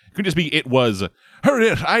be it was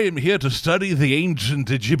Harriet, I am here to study the ancient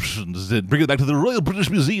Egyptians and bring it back to the Royal British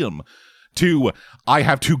Museum, to I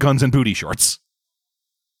have 2 guns and booty shorts.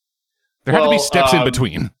 There had to be steps in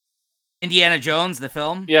between. Indiana Jones, the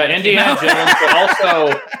film. Yeah, Indiana Jones, but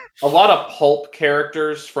also a lot of pulp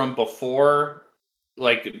characters from before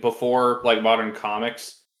modern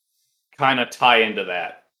comics kind of tie into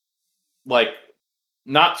that. Like,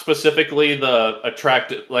 not specifically the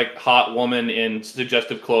attractive, like, hot woman in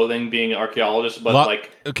suggestive clothing being an archaeologist, but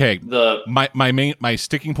my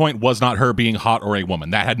sticking point was not her being hot or a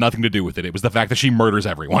woman. That had nothing to do with it. It was the fact that she murders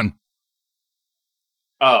everyone.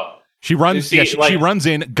 Oh. She runs. She runs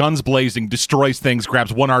in, guns blazing, destroys things,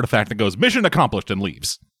 grabs one artifact, and goes mission accomplished, and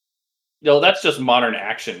leaves. That's just modern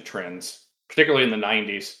action trends, particularly in the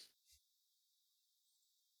 90s.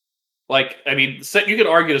 Like, I mean, you could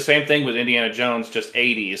argue the same thing with Indiana Jones, just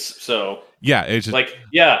 80s. So yeah, it's just, like,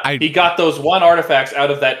 he got those one artifacts out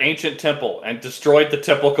of that ancient temple and destroyed the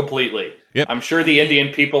temple completely. Yep. I'm sure the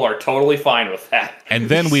Indian people are totally fine with that. And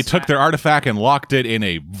then we took their artifact and locked it in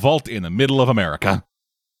a vault in the middle of America.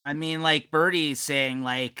 I mean, like Birdie's saying,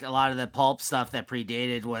 like a lot of the pulp stuff that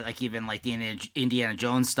predated what, like even like the Indiana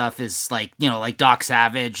Jones stuff is like, like Doc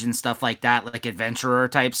Savage and stuff like that, like adventurer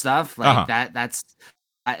type stuff, like that's,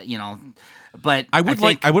 but I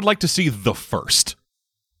would like to see the first.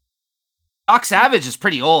 Doc Savage is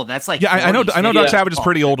pretty old. That's like, I know Doc Savage is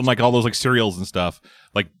pretty old, and like all those like serials and stuff,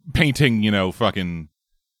 like painting, fucking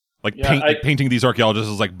like painting these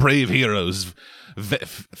archaeologists as like brave heroes.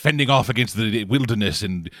 Fending off against the wilderness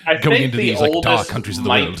and going into these like dark countries of the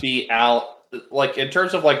world. Might be like in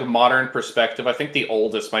terms of like modern perspective, I think the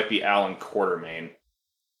oldest might be Alan Quatermain,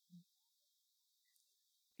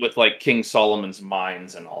 with like King Solomon's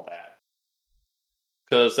Mines and all that,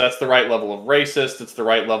 because that's the right level of racist. It's the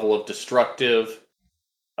right level of destructive.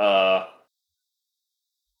 It's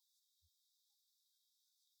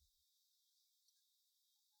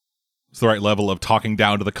the right level of talking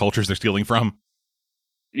down to the cultures they're stealing from.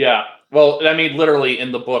 Yeah, well, I mean, literally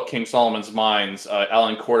in the book King Solomon's Mines,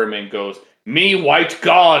 Alan Quatermain goes, "Me white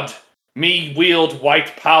god, me wield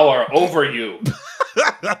white power over you."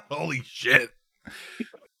 Holy shit!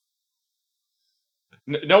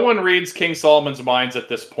 No one reads King Solomon's Mines at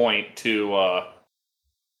this point to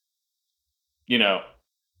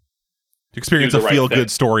experience a feel-good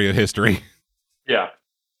story of history. Yeah,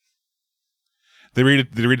 they read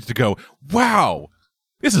it to go, "Wow,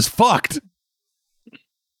 this is fucked."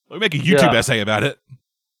 We make a YouTube essay about it.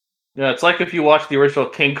 Yeah, it's like if you watch the original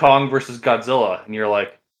King Kong versus Godzilla, and you're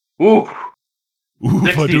like, "Ooh,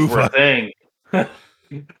 60s were a thing."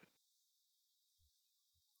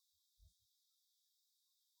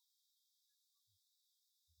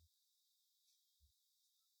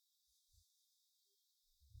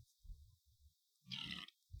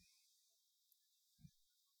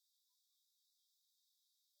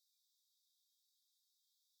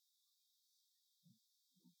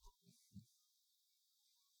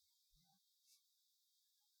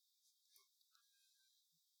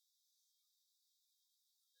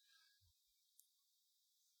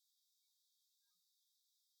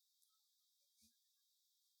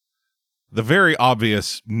 The very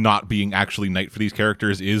obvious not being actually night for these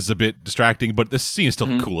characters is a bit distracting, but this scene is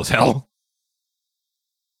still cool as hell.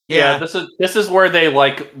 Yeah, this is where they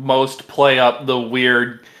like most play up the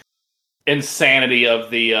weird insanity of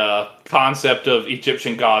the concept of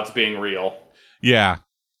Egyptian gods being real. Yeah.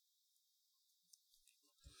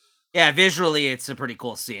 Yeah, visually it's a pretty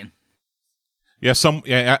cool scene. Yeah,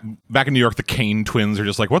 back in New York, the Kane twins are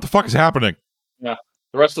just like, what the fuck is happening? Yeah.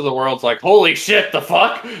 The rest of the world's like, holy shit, the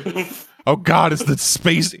fuck? Oh god, it's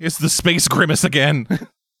the space grimace again.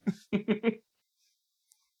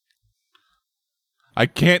 I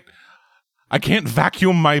can't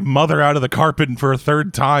vacuum my mother out of the carpet for a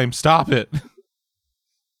third time. Stop it.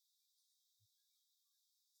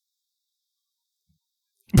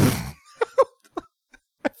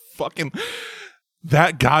 fucking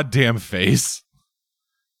that goddamn face.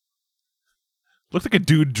 Looked like a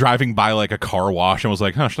dude driving by like a car wash and was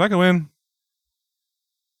like, should I go in?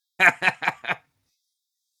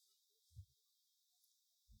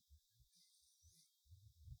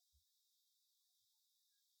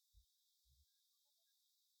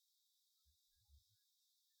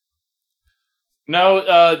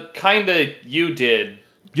 No, kinda you did.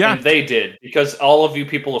 Yeah. And they did, because all of you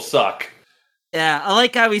people suck. Yeah, I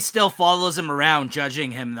like how he still follows him around,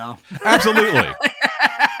 judging him, though. Absolutely.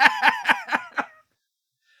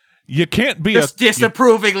 You can't be just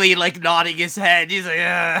disapprovingly, like, nodding his head. He's like,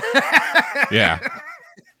 yeah.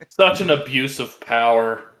 Such an abuse of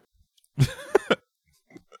power.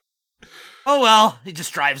 Oh, well, he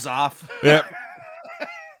just drives off. Yeah.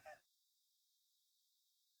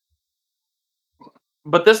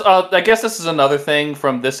 But this, I guess this is another thing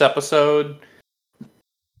from this episode.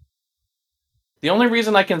 The only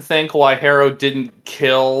reason I can think why Harrow didn't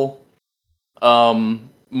kill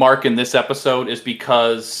Mark in this episode is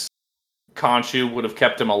because Khonshu would have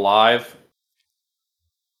kept him alive.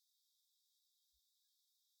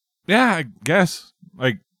 Yeah, I guess.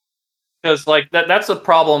 Like, because like that's a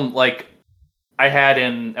problem like I had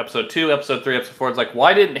in episode 2, episode 3, episode 4. It's like,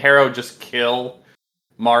 why didn't Harrow just kill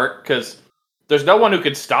Mark? Because there's no one who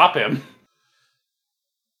could stop him.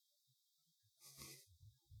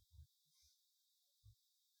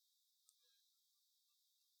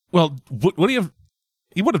 well, would he have?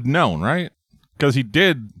 He would have known, right? Because he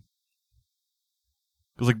did.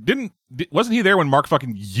 Because like, wasn't he there when Mark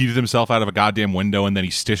fucking yeeted himself out of a goddamn window and then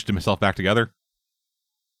he stitched himself back together?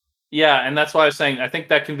 Yeah, and that's why I was saying I think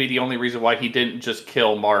that can be the only reason why he didn't just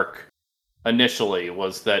kill Mark initially,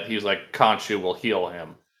 was that he was like, Khonshu will heal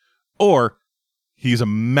him. Or he's a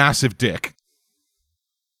massive dick.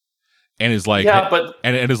 And is like, yeah, hey, but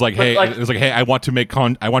and is like, hey, like, it's like, hey, I want to make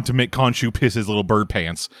Khonshu piss his little bird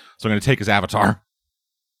pants, so I'm going to take his avatar.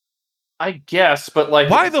 I guess, but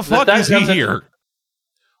like, why the fuck is he here?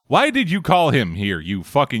 Why did you call him here, you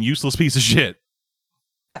fucking useless piece of shit?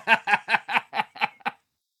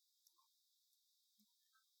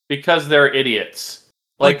 Because they're idiots.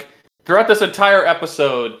 Like throughout this entire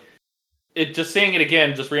episode, it just seeing it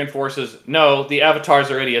again just reinforces, no, the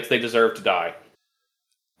avatars are idiots. They deserve to die.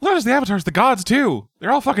 Well, not just the avatars, the gods too.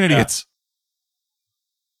 They're all fucking idiots.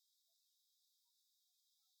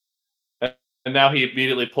 Yeah. And now he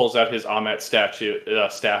immediately pulls out his Amet staff.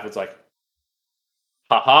 It's like,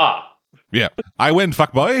 haha. Yeah, I win,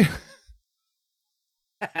 fuckboy.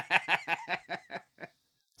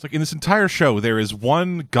 It's like in this entire show, there is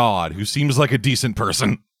one god who seems like a decent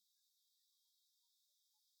person.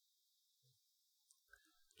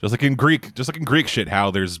 Just like in Greek shit, how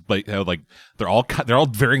there's like they're all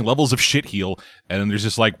varying levels of shit heel, and then there's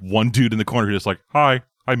just like one dude in the corner who's just like, "Hi,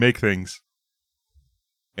 I make things,"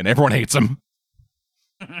 and everyone hates him.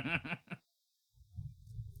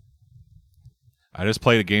 I just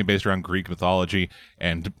played a game based around Greek mythology,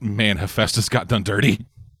 and man, Hephaestus got done dirty.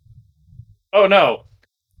 Oh no,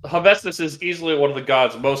 Hephaestus is easily one of the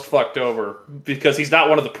gods most fucked over because he's not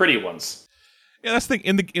one of the pretty ones. Yeah, that's the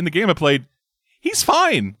thing. In the game I played, he's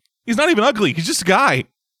fine. He's not even ugly. He's just a guy.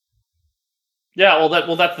 Yeah,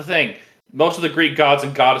 well that's the thing. Most of the Greek gods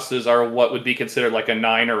and goddesses are what would be considered like a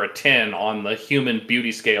 9 or a 10 on the human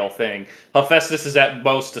beauty scale thing. Hephaestus is at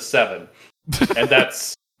most a 7. And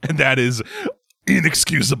that's and that is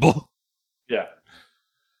inexcusable. Yeah.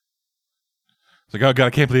 It's like, oh god,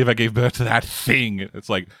 I can't believe I gave birth to that thing. It's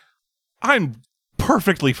like, I'm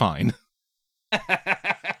perfectly fine.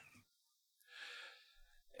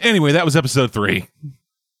 Anyway, that was episode 3.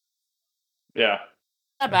 Yeah.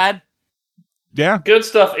 Not bad. Yeah. Good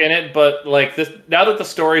stuff in it, but like this, now that the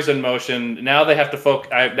story's in motion, now they have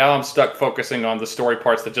to now I'm stuck focusing on the story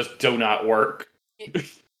parts that just do not work.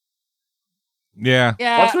 Yeah.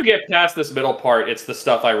 Once we get past this middle part, it's the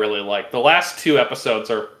stuff I really like. The last 2 episodes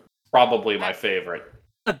are probably my favorite.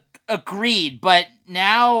 Agreed, but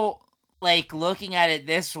now, like, looking at it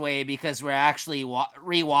this way, because we're actually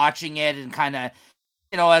rewatching it and kind of,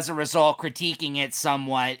 as a result, critiquing it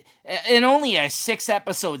somewhat. In only a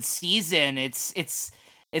 6-episode season, it's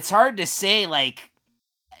hard to say, like,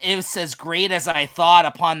 it was as great as I thought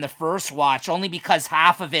upon the first watch, only because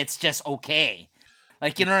half of it's just okay.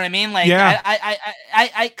 Like, you know what I mean? Like, yeah.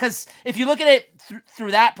 I because if you look at it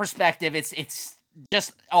through that perspective, it's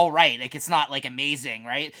just all right. Like, it's not like amazing,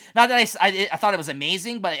 right? Not that I thought it was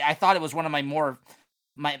amazing, but I thought it was one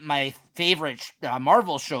of my favorite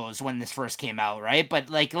Marvel shows when this first came out, right? But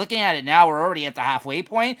like looking at it now, we're already at the halfway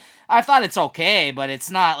point. I thought it's okay, but it's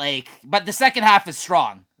not like. But the second half is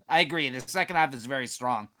strong. I agree. The second half is very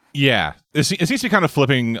strong. Yeah, it seems to be kind of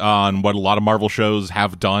flipping on what a lot of Marvel shows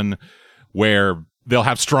have done, where they'll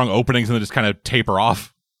have strong openings and then just kind of taper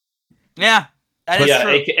off. Yeah, that is yeah,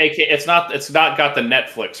 true. it's not got the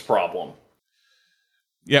Netflix problem.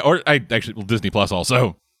 Yeah, or Disney Plus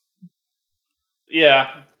also.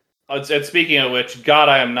 Yeah, and speaking of which, God,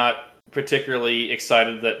 I am not particularly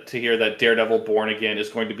excited to hear that Daredevil Born Again is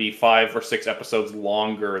going to be 5 or 6 episodes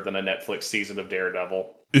longer than a Netflix season of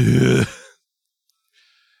Daredevil. Ugh.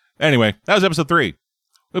 Anyway, that was episode 3.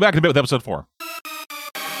 We'll be back in a bit with episode 4.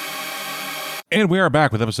 And we are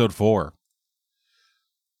back with episode 4.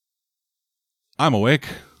 I'm awake.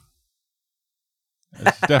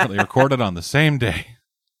 It's definitely recorded on the same day.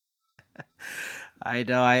 I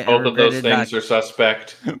know. Both of those things are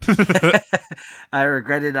suspect. I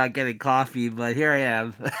regretted not getting coffee, but here I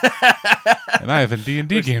am. And I have a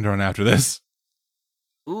D&D game to run after this.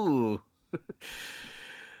 Ooh.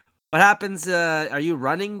 What happens? Are you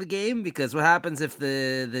running the game? Because what happens if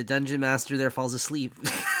the dungeon master there falls asleep?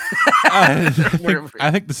 I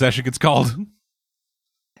think the session gets called.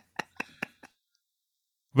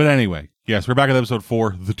 But anyway, yes, we're back at episode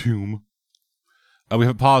 4, The Tomb. We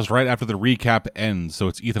have paused right after the recap ends, so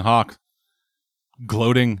it's Ethan Hawke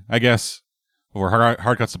gloating, I guess, over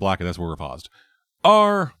hard cuts to black, and that's where we're paused.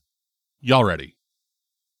 Are y'all ready?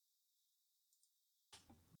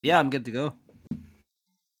 Yeah, I'm good to go.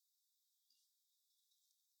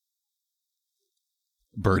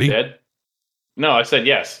 Birdie? Dead? No, I said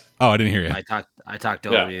yes. Oh, I didn't hear you. I talked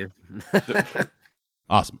over you.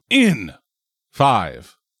 Awesome. In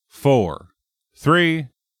 5, 4, 3,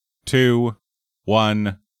 2,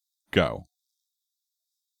 1, go.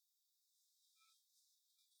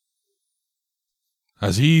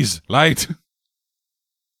 Aziz, light.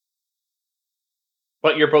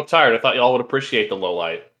 But you're both tired. I thought y'all would appreciate the low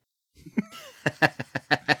light.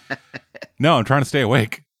 No, I'm trying to stay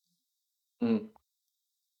awake. Mm.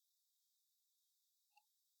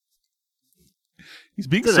 He's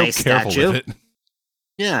being It's a so nice careful statue. with it.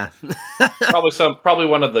 Yeah. Probably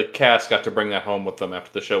one of the cast got to bring that home with them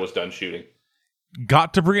after the show was done shooting.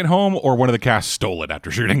 Got to bring it home, or one of the cast stole it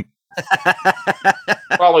after shooting?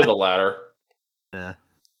 Probably the latter. Yeah.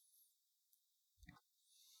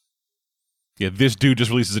 Yeah, this dude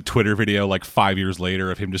just releases a Twitter video like 5 years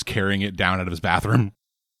later of him just carrying it down out of his bathroom.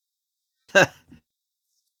 Ever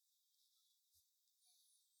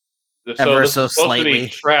this so is supposed to be slightly.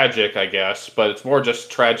 tragic, I guess, but it's more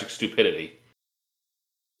just tragic stupidity.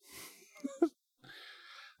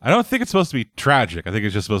 I don't think it's supposed to be tragic. I think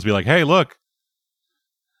it's just supposed to be like, hey, look,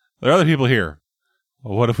 there are other people here.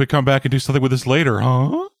 Well, what if we come back and do something with this later,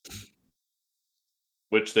 huh?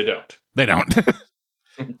 Which they don't. They don't.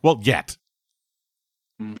 Well, yet.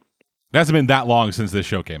 Mm. It hasn't been that long since this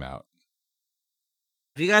show came out.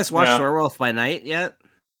 Have you guys watched Yeah. Werewolf by Night yet?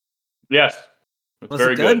 Yes. It's Was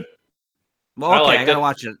very it good? Well, I okay, I liked gotta it.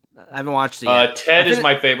 watch it. I haven't watched it yet. Ted is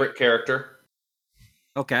my favorite character.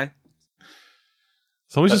 Okay.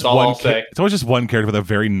 It's always That's just all one. I'll say. It's always just one character with a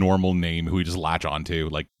very normal name who we just latch onto,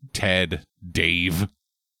 like Ted, Dave,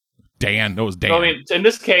 Dan. No, it was Dan. I mean, in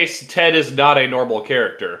this case, Ted is not a normal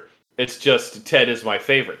character. It's just Ted is my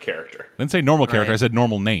favorite character. I didn't say normal character. Right. I said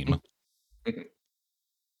normal name.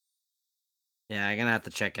 Yeah, I'm gonna have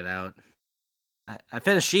to check it out. I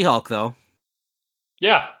finished She-Hulk though.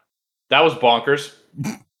 Yeah. That was bonkers.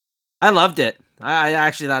 I loved it. I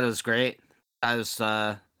actually thought it was great. I was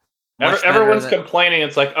much better Everyone's than- complaining.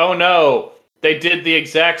 It's like, oh no, they did the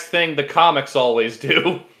exact thing the comics always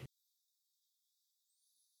do.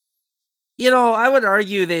 You know, I would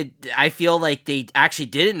argue that I feel like they actually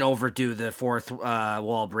didn't overdo the fourth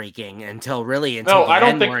wall breaking until the I don't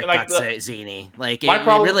end think, where it like, got zany. Like My it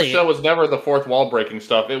problem really, with the show was never the fourth wall breaking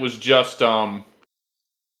stuff. It was just, I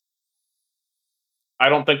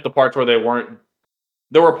don't think the parts where there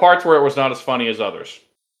were parts where it was not as funny as others.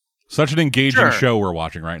 Such an engaging Sure. show we're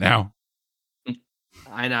watching right now.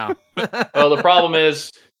 I know. Well, the problem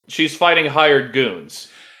is she's fighting hired goons,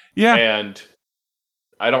 Yeah. and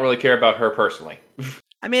I don't really care about her personally.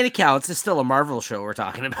 I mean, it counts. It's still a Marvel show we're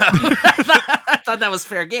talking about. I thought that was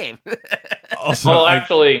fair game. Also, Well, I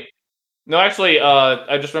actually,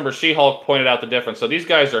 I just remember She-Hulk pointed out the difference. So these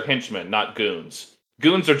guys are henchmen, not goons.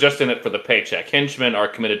 Goons are just in it for the paycheck. Henchmen are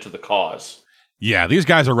committed to the cause. yeah, these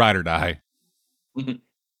guys are ride or die.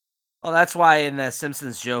 Well, that's why in the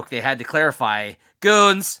Simpsons joke they had to clarify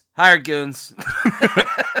goons, hired goons,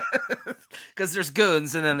 because there's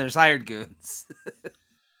goons and then there's hired goons.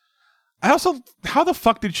 I also, how the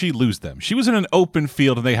fuck did she lose them? She was in an open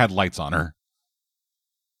field and they had lights on her.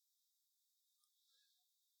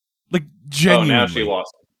 Like, genuinely. Oh, now she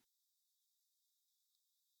lost.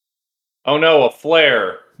 Oh no, a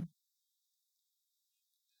flare.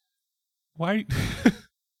 Why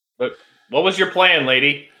But what was your plan,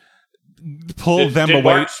 lady? pull them did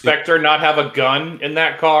away? Mark Spector not have a gun in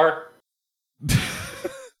that car?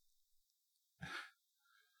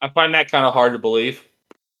 I find that kind of hard to believe.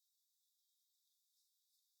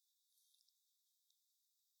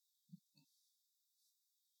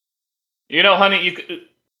 You know, honey,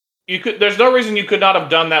 you could. There's no reason you could not have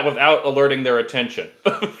done that without alerting their attention.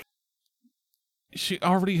 She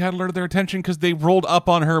already had alerted their attention because they rolled up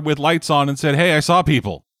on her with lights on and said, "Hey, I saw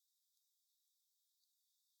people."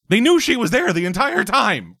 They knew she was there the entire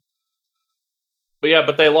time.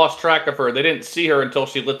 But they lost track of her. They didn't see her until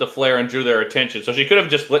she lit the flare and drew their attention. So she could have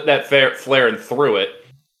just lit that flare and threw it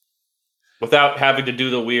without having to do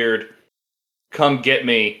the weird, "come get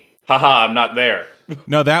me, haha, I'm not there."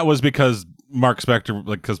 No, that was because Mark Spector,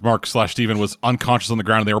 because Mark/Steven was unconscious on the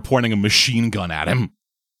ground and they were pointing a machine gun at him.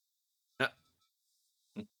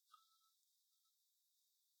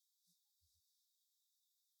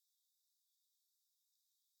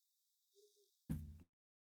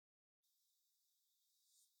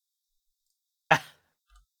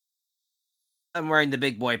 I'm wearing the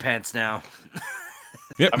big boy pants now.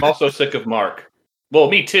 Yep. I'm also sick of Mark. Well,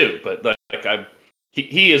 me too, but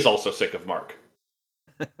he is also sick of Mark.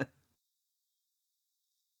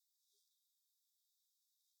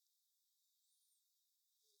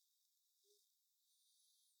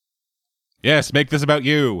 Yes, make this about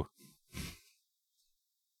you.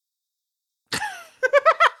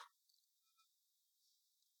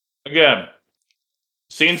 Again,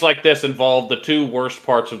 scenes like this involve the two worst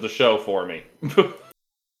parts of the show for me.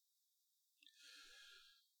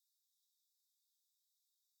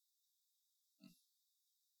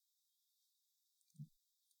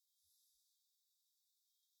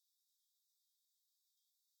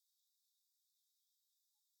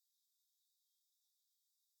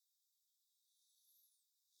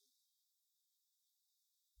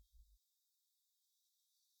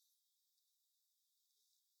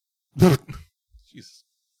 Jesus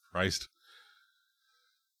Christ.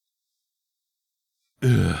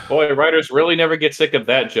 Ugh. Boy, writers really never get sick of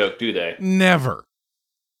that joke, do they? Never.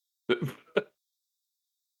 It's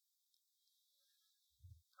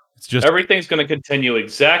just everything's going to continue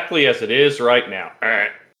exactly as it is right now. All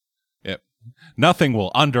right. Yep. Nothing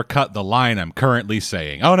will undercut the line I'm currently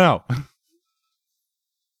saying. Oh no.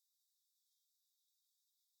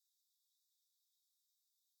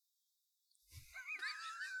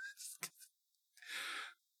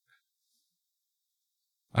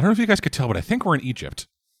 I don't know if you guys could tell, but I think we're in Egypt.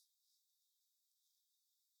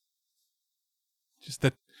 Just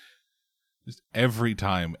every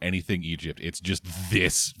time anything Egypt, it's just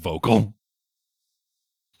this vocal.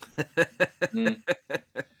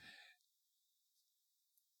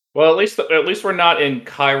 Well, at least we're not in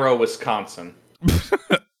Cairo, Wisconsin.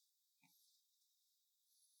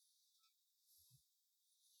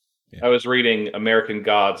 Yeah. I was reading American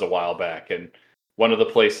Gods a while back, and one of the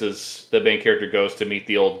places the main character goes to meet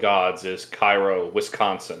the old gods is Cairo,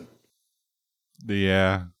 Wisconsin.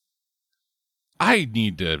 Yeah. I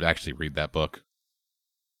need to actually read that book.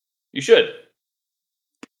 You should.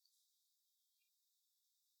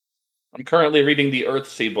 I'm currently reading the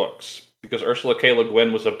Earthsea books because Ursula K. Le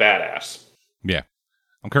Guin was a badass. Yeah.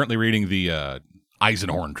 I'm currently reading the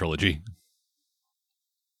Eisenhorn trilogy,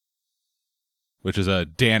 which is a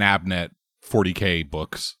Dan Abnett 40K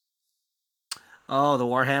books. Oh, the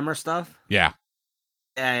Warhammer stuff? Yeah.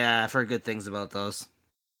 Yeah, I've heard good things about those.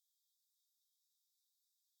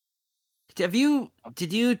 Did you,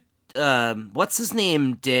 what's his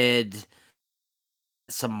name did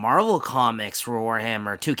some Marvel comics for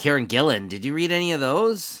Warhammer too, Kieran Gillen. Did you read any of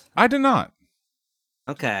those? I did not.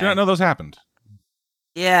 Okay. Did not know those happened.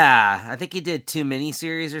 Yeah, I think he did 2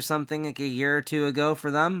 miniseries or something like a year or 2 ago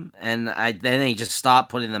for them, and then he just stopped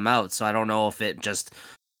putting them out. So I don't know if it's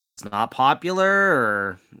not popular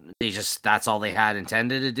or that's all they had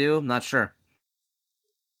intended to do. I'm not sure.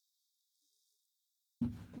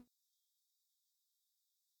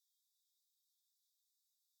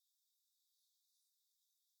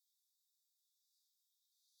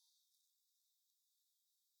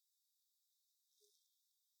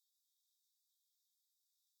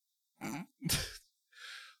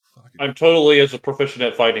 I'm totally as proficient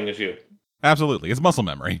at fighting as you. Absolutely. It's muscle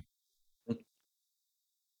memory.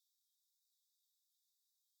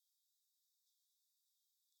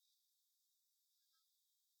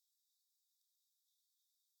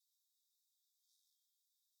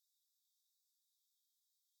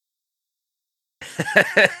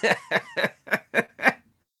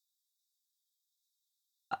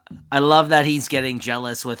 I love that he's getting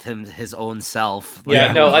jealous with his own self.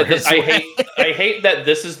 Yeah, no, I his way. hate that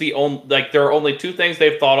this is the only, like, there are only two things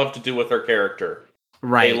they've thought of to do with her character.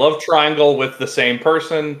 Right. They love triangle with the same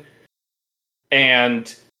person,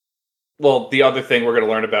 and, well, the other thing we're going to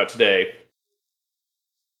learn about today,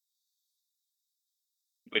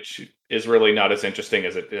 which is really not as interesting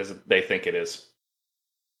as they think it is.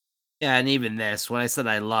 Yeah, and even this, when I said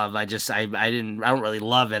I love, I don't really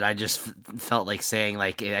love it. I just felt like saying,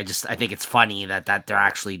 like, I think it's funny that they're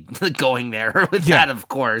actually going there with that. Of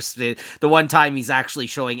course, the one time he's actually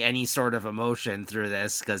showing any sort of emotion through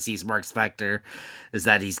this, because he's Mark Spector, is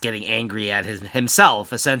that he's getting angry at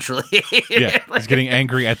himself, essentially. Yeah, he's getting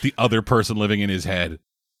angry at the other person living in his head.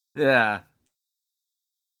 Yeah,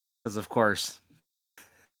 because of course.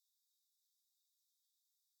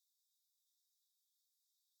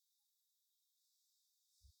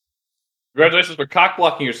 Congratulations for cock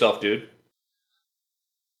blocking yourself, dude.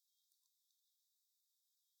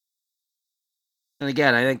 And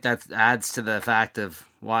again, I think that adds to the fact of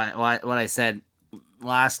why what I said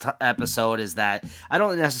last episode is that I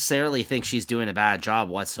don't necessarily think she's doing a bad job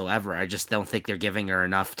whatsoever. I just don't think they're giving her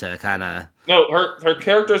enough to kind of. No, her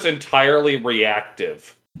character's entirely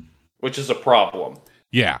reactive, which is a problem.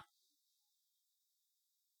 Yeah.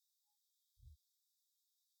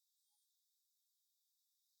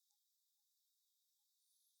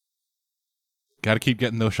 Got to keep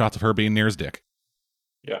getting those shots of her being near his dick.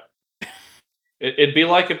 Yeah. It'd be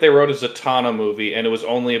like if they wrote a Zatanna movie and it was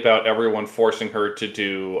only about everyone forcing her to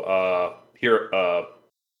do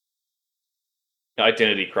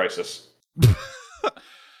Identity Crisis.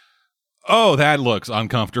 Oh, that looks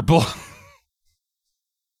uncomfortable.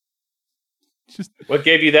 What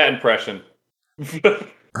gave you that impression?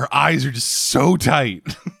 Her eyes are just so tight.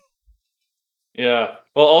 Yeah.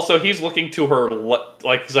 Well, also he's looking to her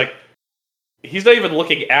like he's not even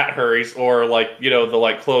looking at her. Or like, the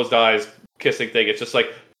like closed eyes kissing thing. It's just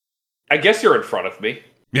like, I guess you're in front of me.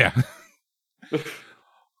 Yeah.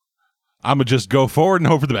 I'm gonna just go forward and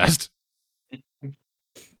hope for the best.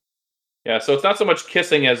 Yeah, so it's not so much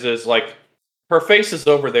kissing as is like her face is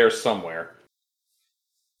over there somewhere.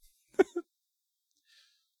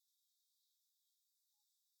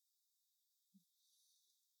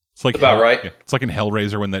 It's like about right. Yeah, it's like in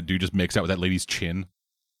Hellraiser when that dude just makes out with that lady's chin.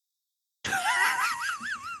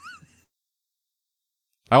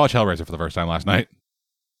 I watched Hellraiser for the first time last night.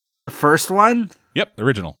 The first one? Yep, the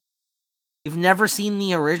original. You've never seen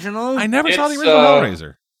the original? I never saw the original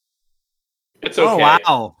Hellraiser. It's okay. Oh,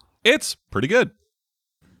 wow. It's pretty good.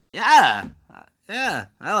 Yeah. Yeah,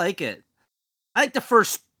 I like it. I like the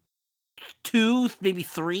first 2, maybe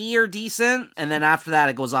 3 are decent, and then after that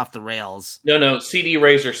it goes off the rails. No, CD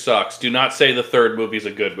Razor sucks. Do not say the third movie's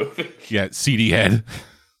a good movie. Yeah, CD head.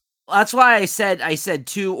 That's why I said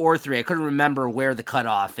 2 or 3. I couldn't remember where the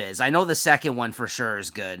cutoff is. I know the second one for sure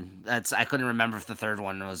is good. I couldn't remember if the third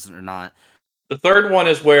one was or not. The third one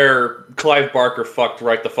is where Clive Barker fucked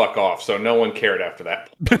right the fuck off, so no one cared after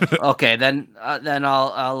that. Okay, then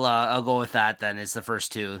I'll go with that. Then it's the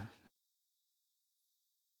first 2.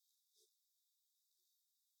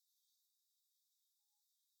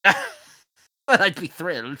 I'd be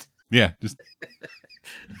thrilled. Yeah, just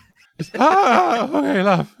okay,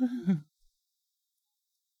 love.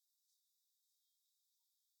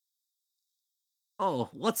 Oh,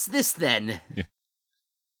 what's this then? Yeah.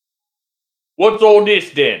 What's all this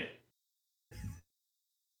then?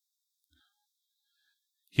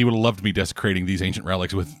 He would have loved me desecrating these ancient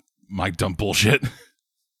relics with my dumb bullshit.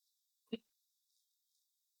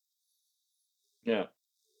 Yeah.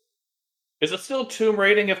 Is it still tomb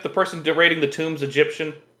raiding if the person raiding the tomb's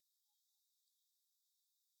Egyptian?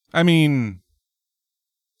 I mean,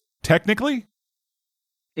 technically?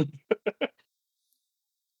 Because,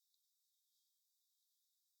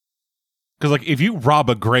 like, if you rob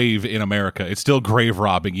a grave in America, it's still grave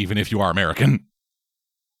robbing, even if you are American.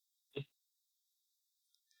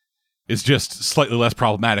 It's just slightly less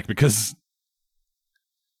problematic because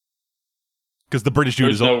the British dude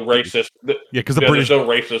There's is no racist. Yeah, because the British there's no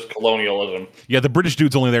racist colonialism. Yeah, the British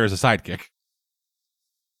dude's only there as a sidekick.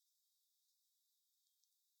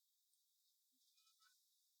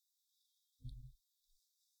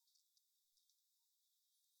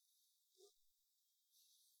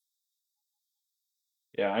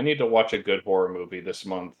 Yeah, I need to watch a good horror movie this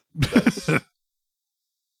month. That's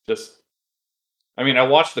just, I mean, I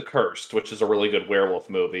watched The Cursed, which is a really good werewolf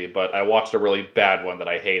movie, but I watched a really bad one that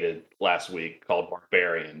I hated last week called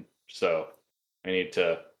Barbarian. So I need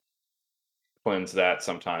to cleanse that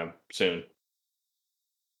sometime soon.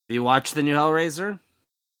 Do you watch the new Hellraiser?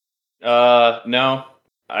 No.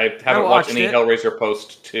 I haven't watched any Hellraiser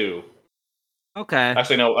post 2. Okay.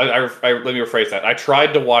 Actually, no. Let me rephrase that. I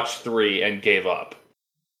tried to watch 3 and gave up.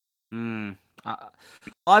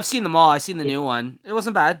 I've seen them all. I've seen the new one. It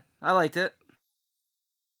wasn't bad. I liked it.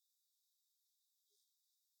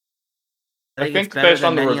 I think based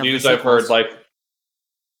on the reviews I've heard, like,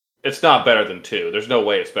 it's not better than 2. There's no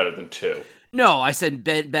way it's better than 2. No, I said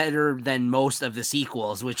better than most of the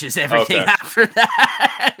sequels, which is everything after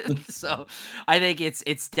that. So I think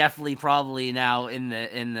it's definitely probably now in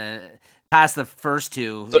the past the first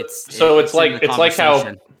 2. It's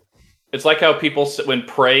like how people, when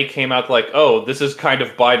Prey came out, like, oh, this is kind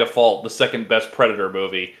of by default the second best Predator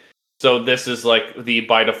movie. So this is like the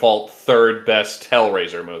by default third best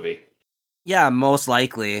Hellraiser movie. Yeah, most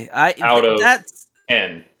likely. Out of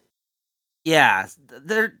 10. Yeah,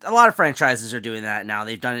 there a lot of franchises are doing that now.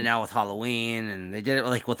 They've done it now with Halloween, and they did it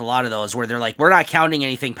like with a lot of those where they're like, we're not counting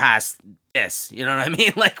anything past this. You know what I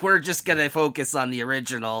mean? Like, we're just gonna focus on the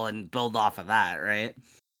original and build off of that, right?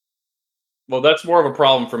 Well, that's more of a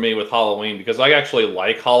problem for me with Halloween because I actually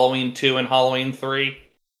like Halloween 2 and Halloween 3.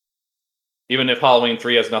 Even if Halloween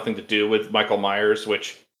 3 has nothing to do with Michael Myers,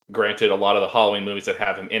 which, granted, a lot of the Halloween movies that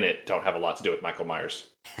have him in it don't have a lot to do with Michael Myers.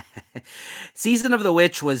 Season of the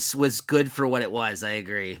Witch was good for what it was. I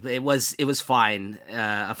agree. It was fine,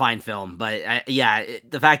 a fine film. But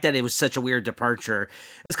the fact that it was such a weird departure.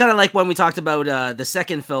 It's kind of like when we talked about the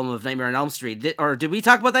second film of Nightmare on Elm Street. Did we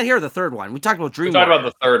talk about that here? Or the third one? We talked about Dream. We talked about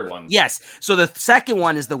the third one. Yes. So the second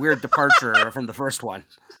one is the weird departure from the first one.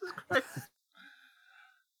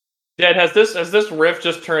 Dad, has this riff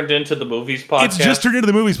just turned into the movies podcast? It's just turned into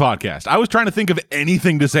the movies podcast. I was trying to think of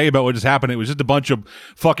anything to say about what just happened. It was just a bunch of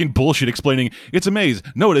fucking bullshit explaining it's a maze.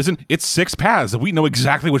 No, it isn't. It's 6 paths. We know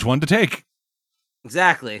exactly which one to take.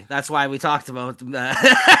 Exactly. That's why we talked about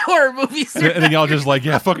horror movies. And then y'all just like,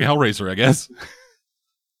 yeah, fucking Hellraiser, I guess.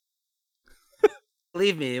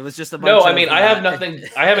 Believe me, it was just a bunch I mean, I have nothing.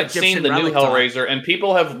 I haven't seen the new Hellraiser, and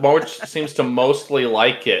people seems to mostly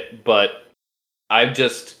like it, but I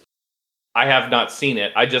have not seen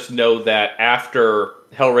it. I just know that after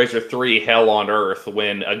Hellraiser 3, Hell on Earth,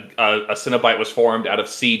 when a Cenobite was formed out of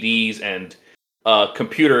CDs and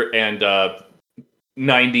computer and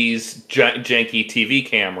 90s janky TV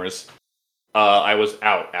cameras, I was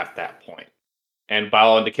out at that point. And by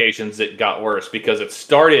all indications, it got worse because it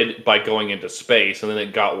started by going into space, and then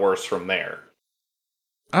it got worse from there.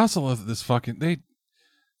 I also love that this fucking...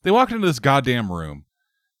 They walked into this goddamn room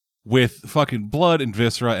with fucking blood and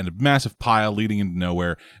viscera and a massive pile leading into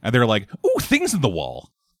nowhere, and they're like, ooh, things in the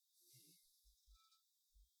wall.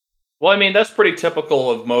 Well, I mean, that's pretty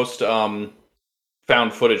typical of most found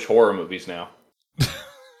footage horror movies now.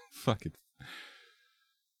 Fucking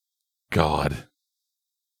God.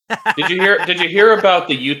 Did you hear about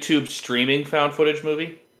the YouTube streaming found footage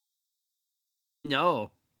movie?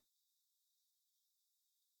 No.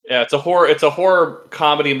 Yeah, it's a horror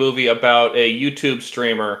comedy movie about a YouTube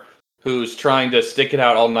streamer who's trying to stick it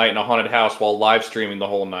out all night in a haunted house while live streaming the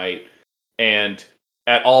whole night. And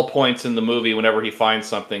at all points in the movie, whenever he finds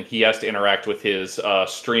something, he has to interact with his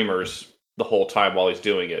streamers the whole time while he's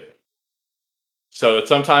doing it. So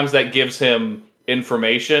sometimes that gives him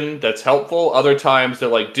information that's helpful. Other times they're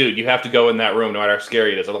like, dude, you have to go in that room no matter how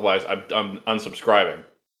scary it is. Otherwise, I'm unsubscribing.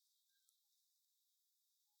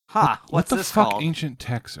 Huh. What the this fuck called? ancient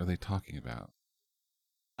texts are they talking about?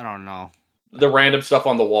 I don't know. The random stuff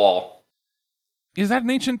on the wall. Is that an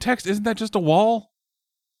ancient text? Isn't that just a wall?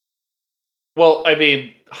 Well, I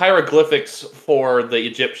mean, hieroglyphics for the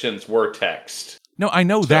Egyptians were text. No, I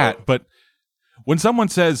know that, but when someone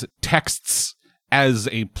says texts as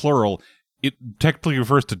a plural, it technically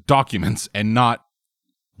refers to documents and not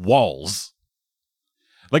walls.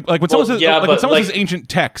 Like when someone says ancient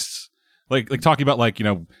texts, like talking about like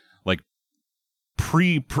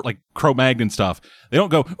pre Cro-Magnon stuff, they don't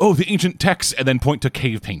go, oh, the ancient texts, and then point to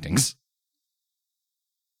cave paintings.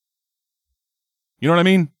 You know what I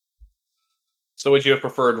mean? So would you have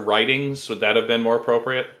preferred writings? Would that have been more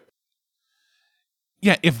appropriate?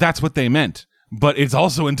 Yeah, if that's what they meant. But it's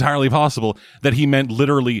also entirely possible that he meant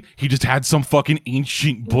literally, he just had some fucking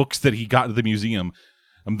ancient books that he got to the museum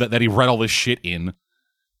that he read all this shit in.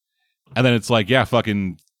 And then it's like, yeah,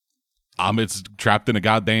 fucking, it's trapped in a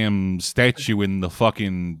goddamn statue in the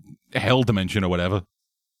fucking hell dimension or whatever.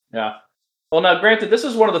 Yeah. Well, now, granted, this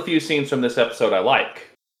is one of the few scenes from this episode I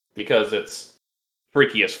like, because it's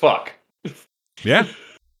freaky as fuck. Yeah.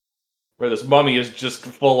 Where this mummy is just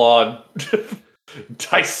full on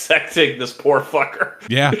dissecting this poor fucker.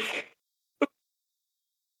 Yeah. It's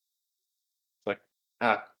like,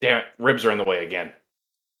 damn it, ribs are in the way again.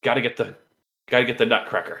 Gotta get the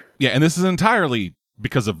nutcracker. Yeah, and this is entirely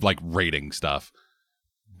because of like rating stuff.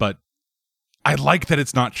 But I like that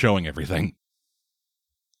it's not showing everything.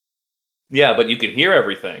 Yeah, but you can hear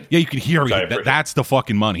everything. Yeah, you can hear everything. That's the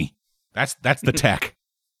fucking money. That's the tech.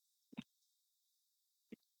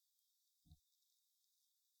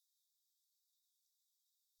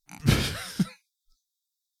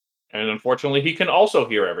 And unfortunately, he can also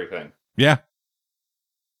hear everything. Yeah.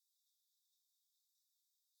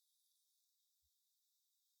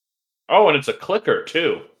 Oh, and it's a clicker,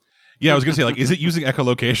 too. Yeah, I was going to say, like, is it using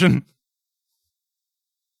echolocation?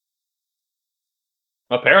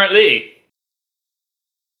 Apparently.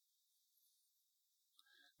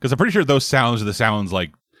 Because I'm pretty sure those sounds are the sounds,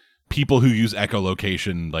 like, people who use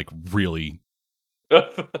echolocation, like, really...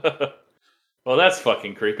 Well, that's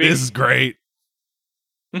fucking creepy. This is great.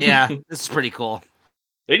 Yeah, this is pretty cool.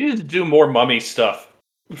 They need to do more mummy stuff.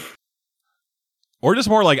 Or just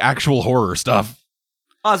more, like, actual horror stuff.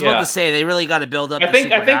 I was about to say, they really got to build up I think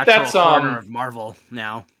that's corner of Marvel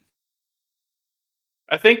now.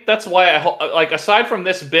 I think that's why, like, aside from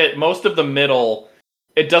this bit, most of the middle,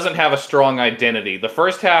 it doesn't have a strong identity. The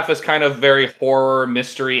first half is kind of very horror,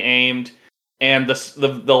 mystery aimed, and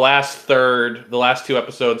the last third, the last two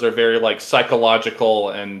episodes are very, like,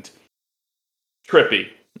 psychological and trippy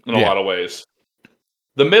in a lot of ways.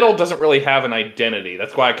 The middle doesn't really have an identity.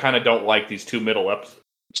 That's why I kind of don't like these two middle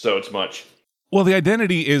episodes much. Well, the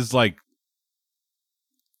identity is, like,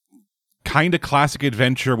 kind of classic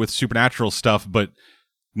adventure with supernatural stuff, but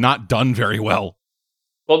not done very well.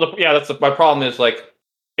 Well, that's my problem is, like,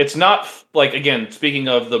 it's not, like, again, speaking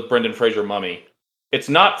of the Brendan Fraser Mummy, it's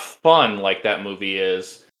not fun like that movie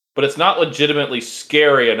is, but it's not legitimately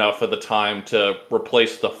scary enough at the time to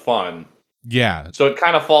replace the fun. Yeah. So it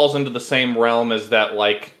kind of falls into the same realm as that,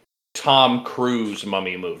 like, Tom Cruise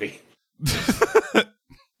Mummy movie.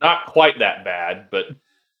 Not quite that bad, but...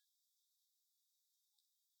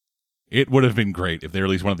 It would have been great if they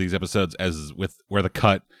released one of these episodes as with where the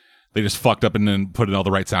cut, they just fucked up and then put in all the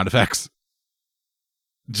right sound effects.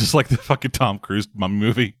 Just like the fucking Tom Cruise Mummy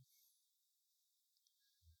movie.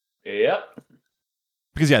 Yep.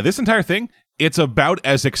 Because, yeah, this entire thing, it's about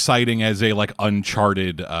as exciting as a, like,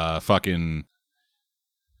 Uncharted fucking...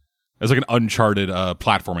 As, like, an Uncharted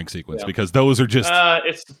platforming sequence. Yeah. Because those are just...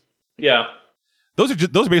 Yeah. Those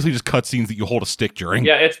are basically just cutscenes that you hold a stick during.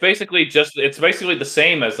 Yeah, it's basically the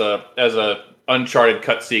same as a Uncharted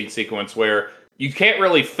cutscene sequence where you can't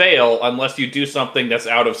really fail unless you do something that's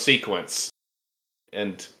out of sequence.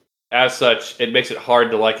 And as such, it makes it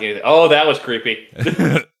hard to like anything. Oh, that was creepy.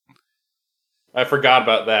 I forgot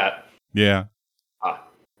about that. Yeah.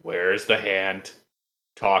 Where's the hand?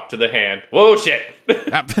 Talk to the hand. Whoa, shit!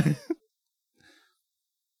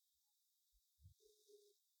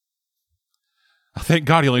 Thank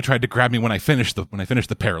God he only tried to grab me when I finished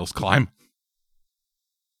the perilous climb.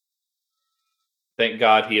 Thank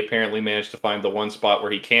God he apparently managed to find the one spot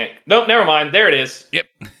where he can't... Nope, never mind. There it is. Yep.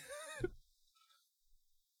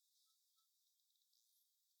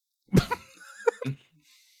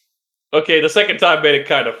 Okay, the second time made it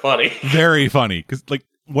kind of funny. Very funny. Because, like,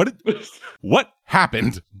 what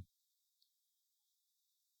happened?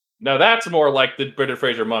 Now that's more like the Brendan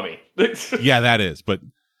Fraser Mummy. Yeah, that is. But,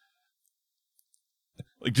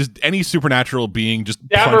 like, just any supernatural being, just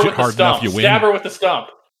punch it hard enough, you win. Stab her with the stump.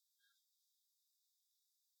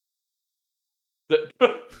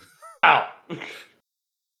 Ow.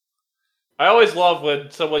 I always love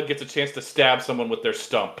when someone gets a chance to stab someone with their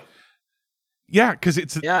stump. Yeah, because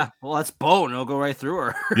it's... Yeah, well, that's bone. It'll go right through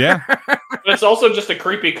her. Yeah. But it's also just a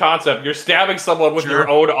creepy concept. You're stabbing someone with your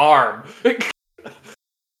own arm.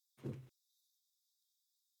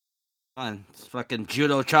 Fun. It's fucking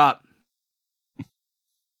judo chop.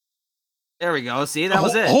 There we go. See, that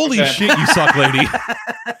was it. Holy shit, you suck, lady.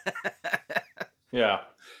 Yeah.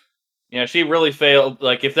 Yeah, she really failed.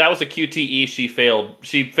 Like, if that was a QTE, she failed.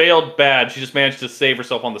 She failed bad. She just managed to save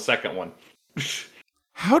herself on the second one.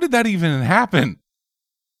 How did that even happen?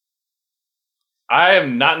 I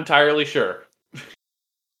am not entirely sure.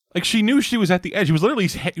 Like, she knew she was at the edge. She was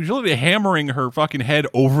literally hammering her fucking head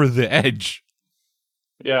over the edge.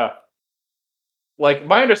 Yeah. Like,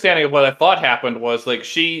 my understanding of what I thought happened was, like,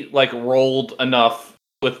 she, like, rolled enough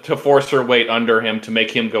to force her weight under him to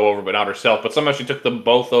make him go over, but not herself. But somehow she took them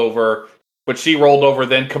both over, but she rolled over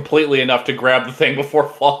then completely enough to grab the thing before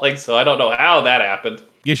falling, so I don't know how that happened.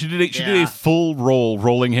 Yeah, she did a full roll,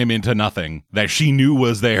 rolling him into nothing that she knew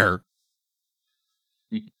was there.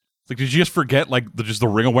 It's like, did you just forget, like, just the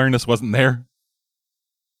ring awareness wasn't there?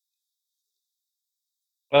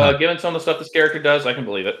 Given some of the stuff this character does, I can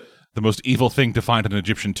believe it. The most evil thing to find in an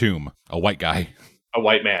Egyptian tomb. A white guy. A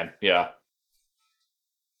white man, yeah.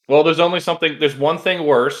 Well, there's one thing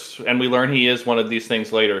worse, and we learn he is one of these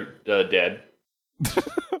things later, dead.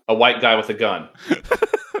 A white guy with a gun.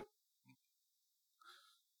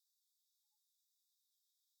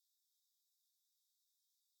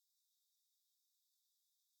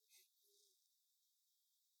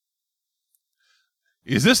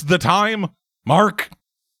 Is this the time, Mark?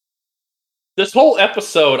 This whole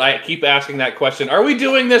episode, I keep asking that question. Are we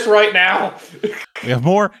doing this right now? We have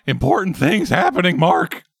more important things happening,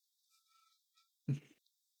 Mark.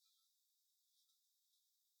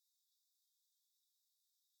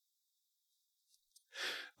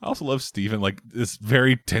 I also love Steven, like, this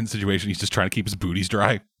very tense situation. He's just trying to keep his booties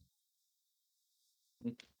dry.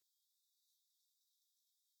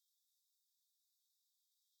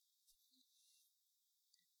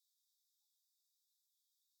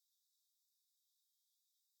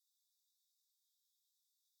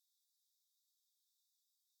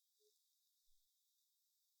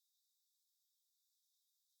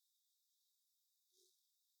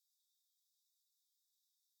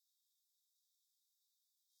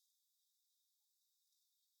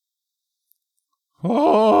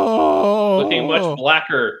 Oh, Looking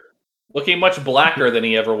much blacker than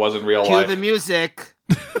he ever was in real Cue life. the music.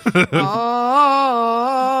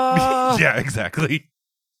 Oh. Yeah, exactly.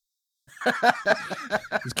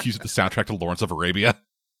 This cues the soundtrack to Lawrence of Arabia.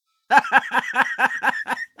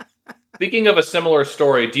 Speaking of a similar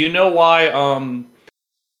story, do you know why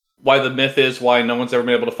the myth is why no one's ever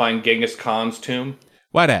been able to find Genghis Khan's tomb?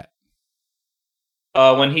 Why that?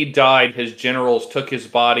 When he died, his generals took his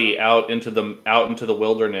body out into the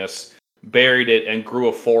wilderness, buried it, and grew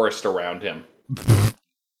a forest around him.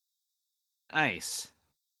 Nice.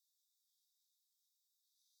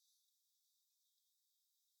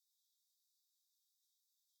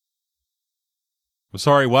 I'm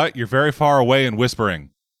sorry, what? You're very far away and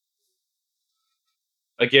whispering.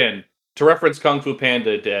 Again, to reference Kung Fu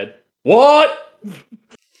Panda, dead. What?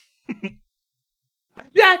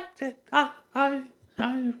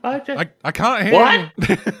 I can't hear What?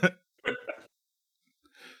 you.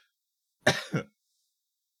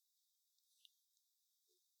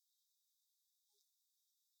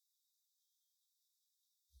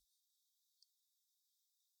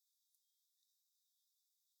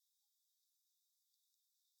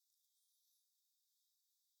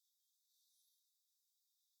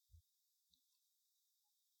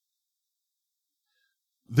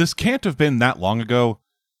 This can't have been that long ago,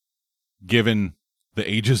 given the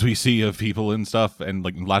ages we see of people and stuff, and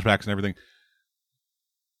like flashbacks and everything.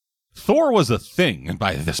 Thor was a thing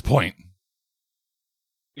by this point.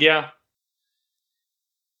 Yeah.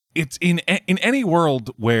 It's in any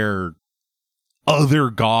world where other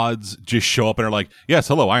gods just show up and are like, yes,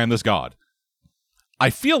 hello, I am this god. I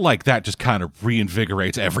feel like that just kind of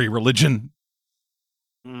reinvigorates every religion.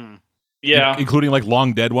 Yeah. Including like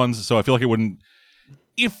long dead ones. So I feel like it wouldn't.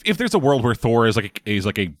 If there's a world where Thor is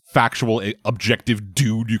like a factual, objective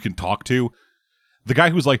dude you can talk to, the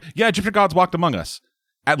guy who's like, yeah, Egyptian gods walked among us,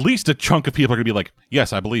 at least a chunk of people are gonna be like,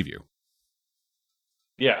 yes, I believe you.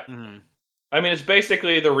 Yeah. Mm-hmm. I mean, it's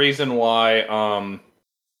basically the reason why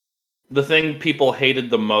the thing people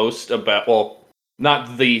hated the most about, well,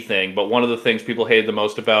 not the thing, but one of the things people hated the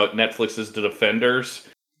most about Netflix's The Defenders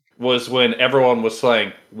was when everyone was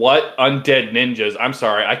saying, what? Undead ninjas? I'm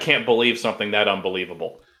sorry, I can't believe something that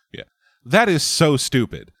unbelievable. Yeah. That is so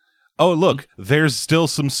stupid. Oh, look, there's still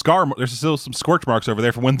some scorch marks over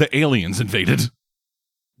there from when the aliens invaded.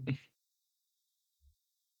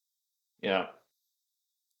 Yeah.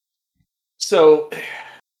 So,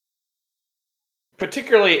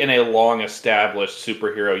 particularly in a long-established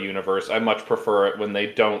superhero universe, I much prefer it when they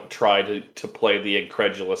don't try to play the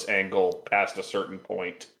incredulous angle past a certain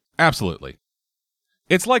point. Absolutely.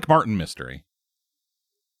 It's like Martin Mystery.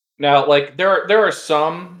 Now, like, there are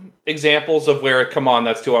some examples of where, come on,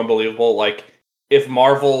 that's too unbelievable. Like, if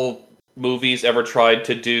Marvel movies ever tried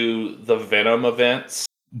to do the Venom events,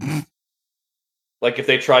 like if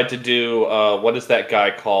they tried to do, what is that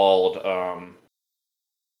guy called?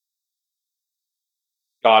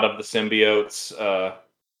 God of the Symbiotes.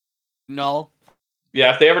 Null.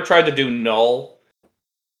 Yeah, if they ever tried to do Null,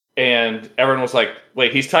 and everyone was like,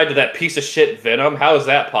 wait, he's tied to that piece of shit Venom? How is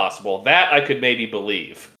that possible? That I could maybe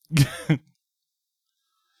believe.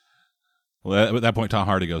 Well, at that point, Tom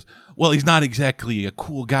Hardy goes, well, he's not exactly a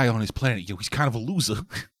cool guy on his planet. He's kind of a loser.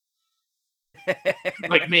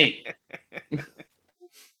 Like me.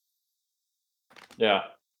 Yeah.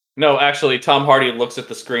 No, actually, Tom Hardy looks at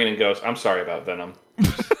the screen and goes, I'm sorry about Venom.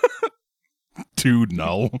 Dude,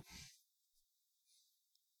 no.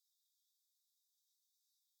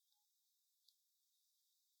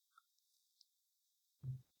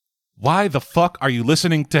 Why the fuck are you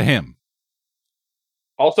listening to him?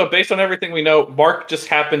 Also, based on everything we know, Mark just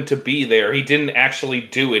happened to be there. He didn't actually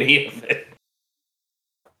do any of it.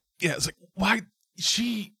 Yeah, it's like, why?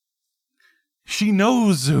 She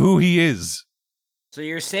knows who he is. So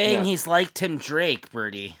you're saying he's like Tim Drake,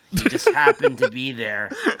 Birdie. He just happened to be there.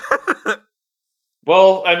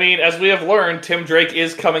 Well, I mean, as we have learned, Tim Drake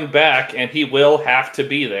is coming back, and he will have to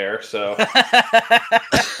be there, so...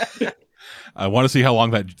 I want to see how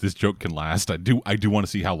long this joke can last. I do want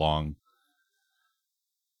to see how long...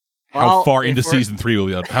 How far into season 3 will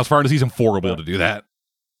be able, how far into season 4 we'll be able to do that.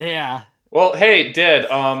 Yeah. Well, hey, Dad,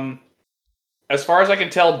 as far as I can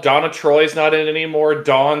tell, Donna Troy's not in anymore,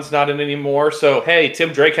 Dawn's not in anymore, so hey,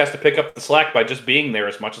 Tim Drake has to pick up the slack by just being there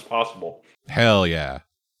as much as possible. Hell yeah.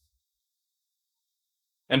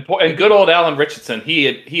 And good old Alan Richardson, he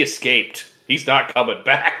escaped. He's not coming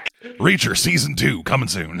back. Reacher season 2 coming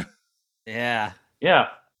soon. Yeah. Yeah,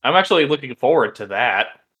 I'm actually looking forward to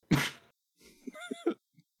that.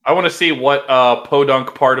 I want to see what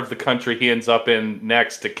podunk part of the country he ends up in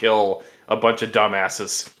next to kill a bunch of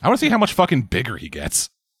dumbasses. I want to see how much fucking bigger he gets.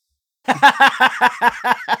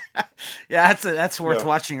 Yeah, that's worth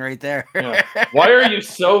watching right there. Yeah. Why are you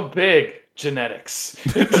so big? Genetics.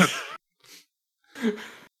 And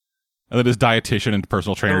then his dietitian and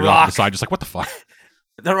personal trainer on the side, just like, what the fuck?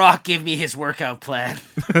 The Rock gave me his workout plan.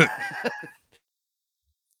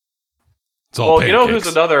 It's all pancakes. You know who's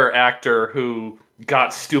another actor who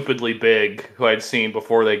got stupidly big, who I'd seen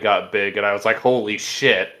before they got big, and I was like, holy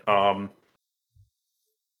shit.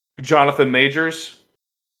 Jonathan Majors.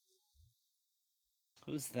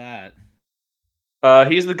 Who's that?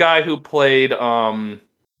 He's the guy who played,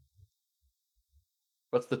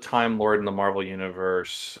 what's the Time Lord in the Marvel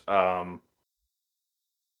Universe?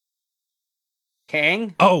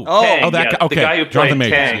 Kang? Oh, Kang, that guy. Okay, the guy who Jonathan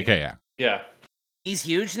played Majors. Kang. Okay, yeah. Yeah. He's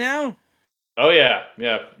huge now? Oh yeah.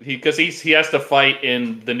 Because he has to fight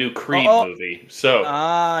in the new Creed movie. So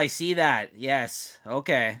I see that. Yes.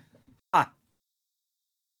 Okay.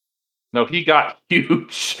 No, he got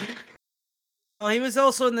huge. Well, he was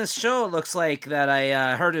also in this show. It looks like that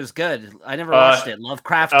I heard it was good. I never watched it.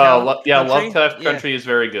 Lovecraft Country. Lovecraft Country is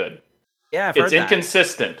very good. Yeah, I've it's heard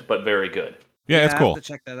inconsistent but very good. Yeah, it's cool. I have to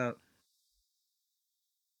check that out.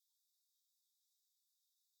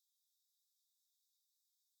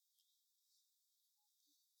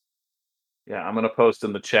 Yeah, I'm gonna post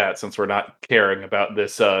in the chat since we're not caring about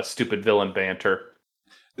this stupid villain banter.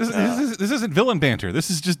 This isn't villain banter. This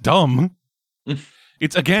is just dumb.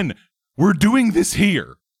 It's, again, we're doing this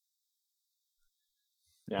here.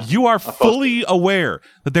 Yeah. You are fully aware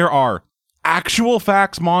that there are actual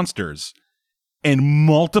facts monsters and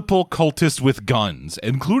multiple cultists with guns,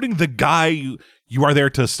 including the guy you are there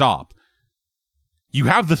to stop. You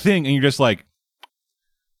have the thing, and you're just like,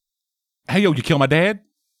 hey, yo, you kill my dad?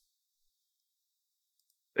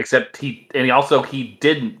 Except he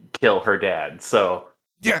didn't kill her dad, so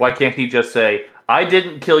why can't he just say, I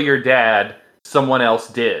didn't kill your dad, someone else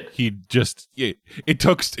did? He just, it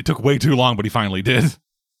took way too long, but he finally did.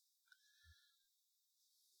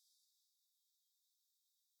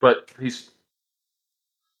 But he's...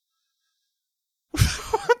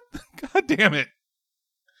 God damn it.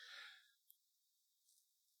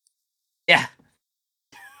 Yeah.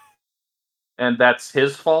 And that's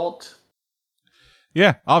his fault?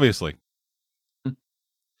 Yeah, obviously.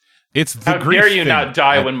 It's the How grief dare you thing. not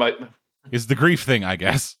die when my... It's the grief thing, I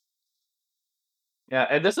guess. Yeah,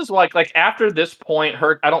 and this is like after this point,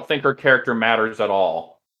 I don't think her character matters at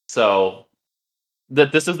all. So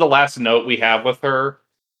that this is the last note we have with her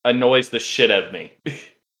annoys the shit out of me.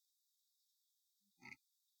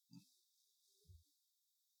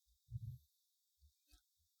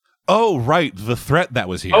 Oh, right, the threat that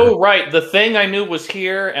was here. Oh, right, the thing I knew was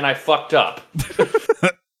here, and I fucked up.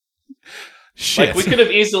 Shit. Like, we could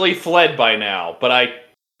have easily fled by now, but I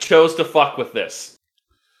chose to fuck with this.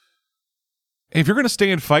 If you're going to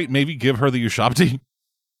stay and fight, maybe give her the Ushabti.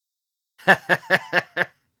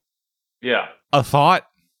 Yeah. A thought.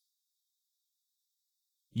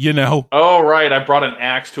 You know. Oh, right, I brought an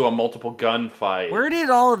axe to a multiple gunfight. Where did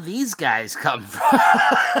all of these guys come from?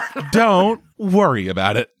 Don't worry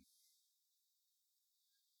about it.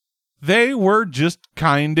 They were just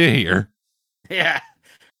kinda here. Yeah.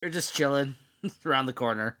 They're just chilling around the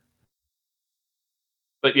corner.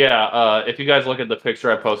 But yeah, if you guys look at the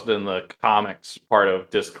picture I posted in the comics part of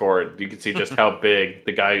Discord, you can see just how big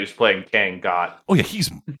the guy who's playing Kang got. Oh yeah, he's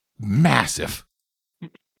massive.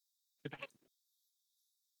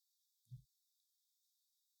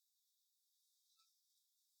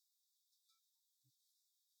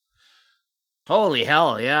 Holy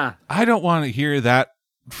hell, yeah. I don't want to hear that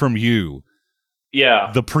from you,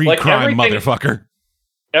 Yeah. the pre-crime Like motherfucker.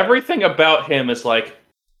 everything about him is like,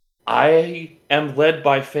 I am led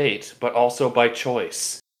by fate, but also by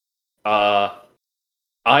choice. I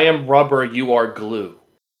am rubber, you are glue.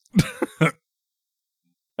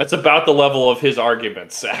 That's about the level of his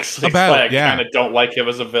arguments, actually. About, I yeah. kind of don't like him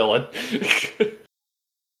as a villain.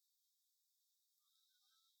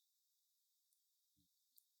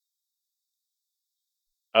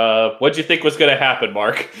 What'd you think was going to happen,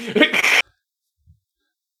 Mark?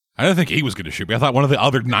 I didn't think he was going to shoot me. I thought one of the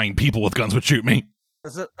other 9 people with guns would shoot me. I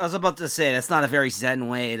was about to say that's not a very zen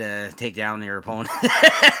way to take down your opponent.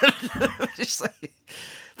 Just like,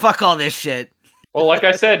 fuck all this shit. Well, like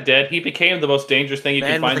I said, Dead, he became the most dangerous thing you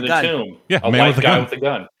Man can find with in a the gun. tomb. Yeah, a man white with a guy gun. with a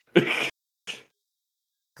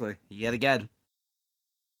gun. Yet again.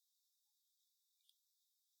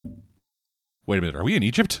 Wait a minute, are we in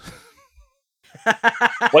Egypt?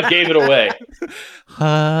 What gave it away?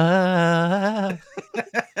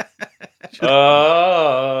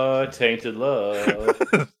 Tainted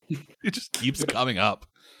love. It just keeps coming up.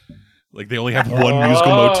 Like they only have one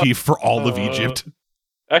musical motif for all of Egypt.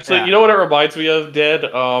 Actually, Yeah. you know what it reminds me of, Dead?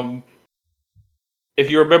 If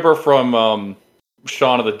you remember from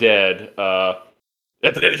Shaun of the Dead,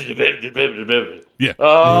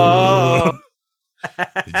 Yeah.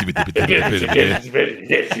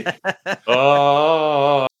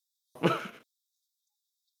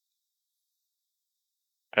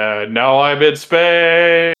 And now I'm in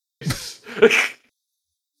space.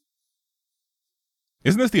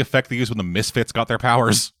 Isn't this the effect they used when the Misfits got their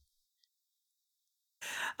powers?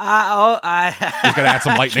 I gotta add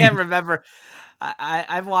some lightning. I can't remember.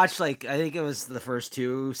 I've watched I think it was the first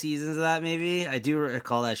 2 seasons of that. Maybe I do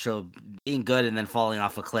recall that show being good and then falling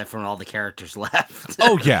off a cliff when all the characters left.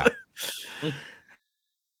 Oh yeah.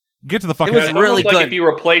 Get to the fucking. It was It's really almost like good. if you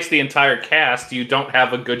replace the entire cast, you don't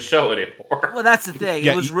have a good show anymore. Well, that's the thing.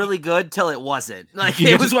 Yeah, it was really good till it wasn't. Like You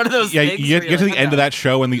it get was to- one of those Yeah, things. you where get you're to the like, end of "Oh, that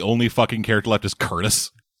show, and the only fucking character left is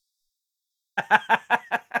Curtis.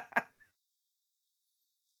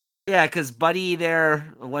 Yeah, because Buddy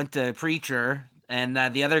there went to Preacher, and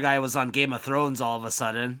the other guy was on Game of Thrones all of a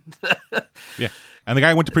sudden. And the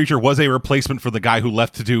guy who went to Preacher was a replacement for the guy who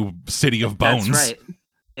left to do City of Bones. That's right.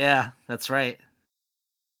 Yeah, that's right.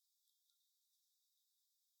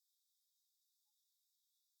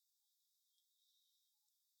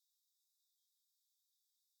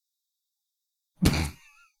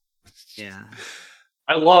 Yeah.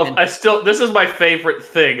 This is my favorite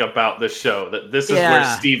thing about this show, that this is where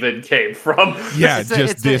Yeah. Steven came from. Yeah,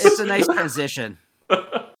 It's a nice transition.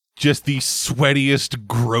 just the sweatiest,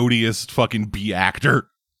 grodiest fucking B actor.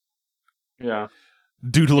 Yeah.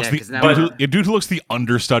 Dude who looks Yeah, the 'cause now dude who looks the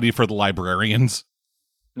understudy for the librarians.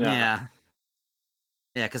 Yeah.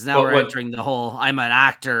 Yeah, because now But we're what- entering the whole I'm an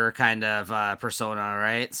actor kind of persona,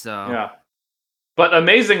 right? So Yeah. But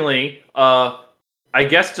amazingly, I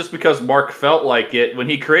guess just because Mark felt like it, when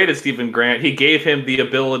he created Stephen Grant, he gave him the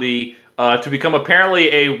ability to become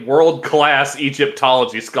apparently a world-class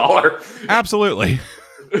Egyptology scholar. Absolutely.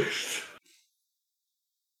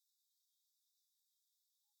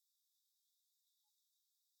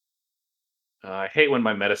 I hate when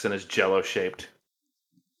my medicine is Jello-shaped.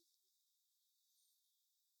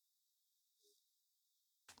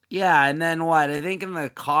 yeah, and then what? I think in the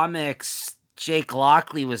comics, Jake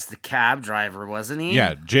Lockley was the cab driver, wasn't he?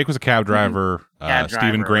 Yeah, Jake was a cab driver. Cab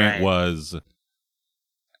Stephen driver, Grant right. was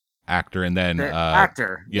actor, and then The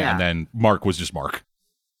actor. yeah, and then Mark was just Mark.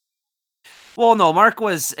 Well, no, Mark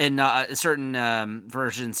was in certain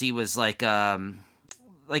versions. He was like a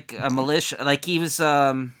militia. Like he was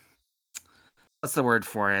what's the word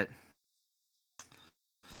for it?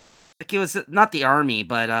 Like he was not the army,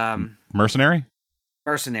 but Mercenary?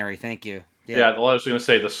 mercenary. Thank you. Yeah, I was going to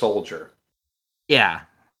say the soldier. Yeah.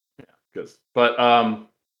 But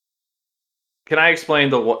can I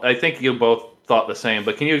explain I think you both thought the same,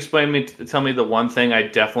 but can you tell me the one thing I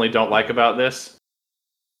definitely don't like about this?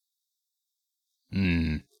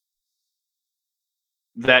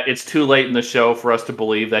 That it's too late in the show for us to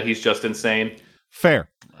believe that he's just insane. Fair.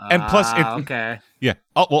 And plus okay. Yeah.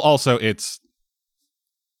 Oh, well, also it's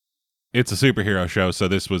a superhero show, so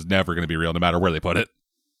this was never going to be real, no matter where they put it.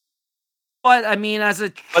 But I mean, as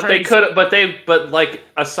a But they could,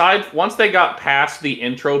 aside, once they got past the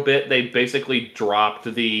intro bit, they basically dropped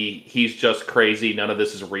the "he's just crazy, none of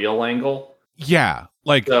this is real" angle. Yeah,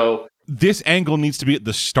 like So this angle needs to be at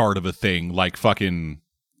the start of a thing, like fucking.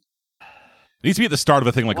 It needs to be at the start of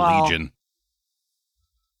a thing, like Well, Legion.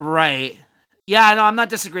 right. Yeah, no, I'm not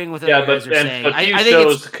disagreeing with it. yeah, what you but guys are saying. a few I think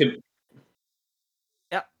shows it's could.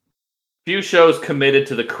 Yep. few shows committed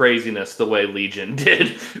to the craziness the way Legion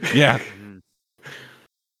did. Yeah.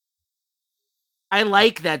 I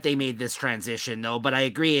like that they made this transition though, but I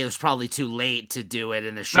agree it was probably too late to do it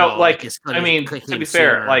in the show. No, like this I mean, to came be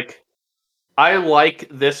fair, sooner. like I like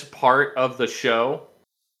this part of the show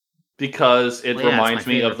because it Well, yeah, it's reminds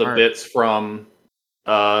my me of favorite the part. bits from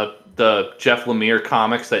the Jeff Lemire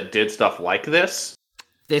comics that did stuff like this.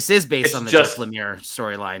 This is based It's on the just- Jeff Lemire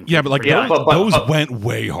storyline. Yeah, but like Yeah, those, but- those went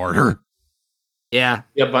way harder. Yeah.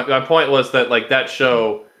 Yeah, but my point was that like this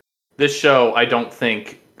show, I don't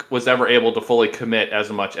think was ever able to fully commit as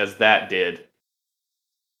much as that did.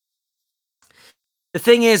 The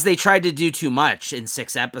thing is, they tried to do too much in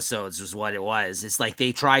 6 episodes, was what it was. It's like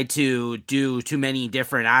they tried to do too many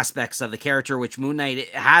different aspects of the character, which Moon Knight it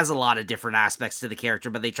has a lot of different aspects to the character,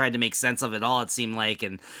 but they tried to make sense of it all, it seemed like.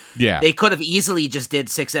 And Yeah. they could have easily just did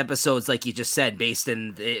 6 episodes, like you just said, based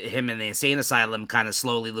in him in the insane asylum, kind of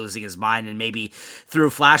slowly losing his mind, and maybe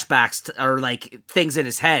through flashbacks or like things in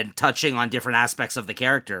his head, touching on different aspects of the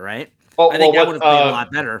character, right? I think that would have played a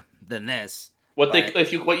lot better than this. What Yeah.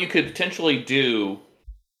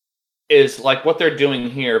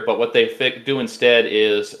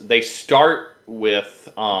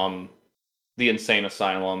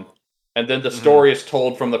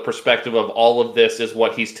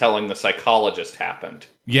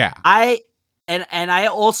 I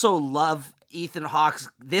also love Ethan Hawke's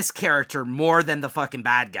this character more than the fucking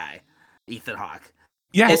bad guy, Ethan Hawke.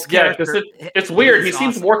 Yeah. His Yeah, because character, it's weird. He is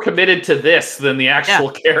seems awesome. more committed to this than the actual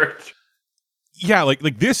character. Yeah,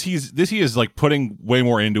 like this he is like putting way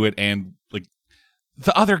more into it, and like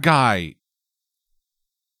the other guy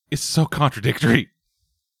is so contradictory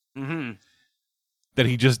Mm-hmm. that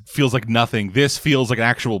he just feels like nothing. This feels like an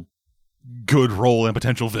actual good role and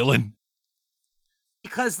potential villain.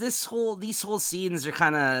 Because these whole scenes are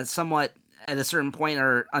kind of somewhat at a certain point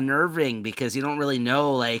are unnerving because you don't really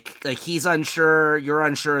know, like he's unsure, you're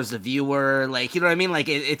unsure as a viewer, like, you know what I mean? Like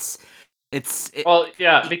it's Well,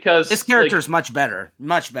 yeah, because this character is much better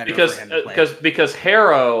because for him to play. because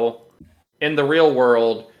Harrow in the real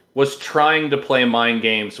world was trying to play mind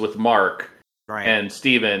games with Mark Right. and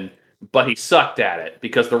Steven, but he sucked at it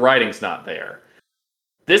because the writing's not there.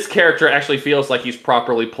 This character actually feels like he's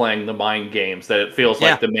properly playing the mind games that it feels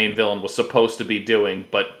like the main villain was supposed to be doing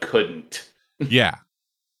but couldn't. Yeah.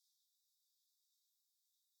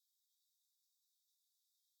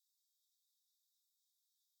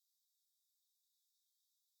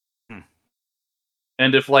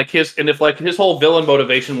 And if his whole villain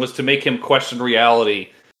motivation was to make him question reality,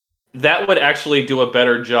 that would actually do a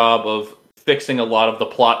better job of fixing a lot of the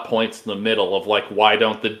plot points in the middle of like why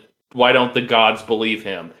don't the gods believe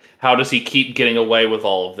him? How does he keep getting away with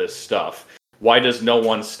all of this stuff? Why does no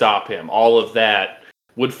one stop him? All of that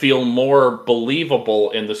would feel more believable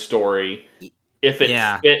in the story if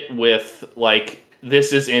it fit with like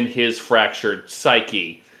this is in his fractured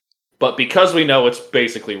psyche. But because we know it's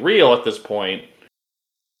basically real at this point,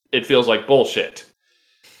 it feels like bullshit.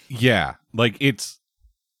 Yeah. Like it's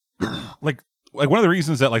like one of the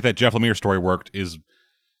reasons that like that Jeff Lemire story worked is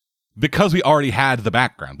because we already had the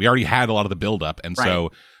background. We already had a lot of the build up. And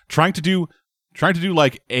so trying to do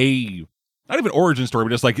like a not even origin story,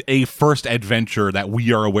 but just like a first adventure that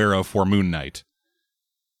we are aware of for Moon Knight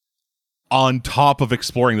on top of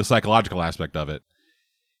exploring the psychological aspect of it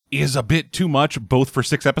is a bit too much, both for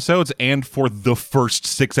 6 episodes and for the first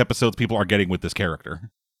 6 episodes people are getting with this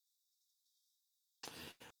character.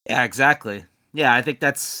 Yeah, exactly. Yeah, I think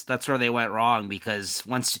that's where they went wrong because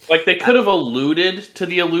once like they could have alluded to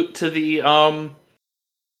the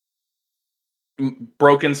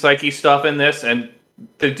broken psyche stuff in this, and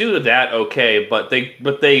they do that okay, but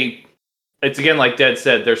they it's again like Dead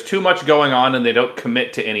said, there's too much going on and they don't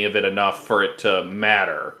commit to any of it enough for it to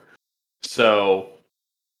matter. So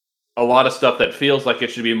a lot of stuff that feels like it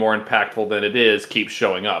should be more impactful than it is keeps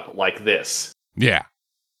showing up, like this. Yeah.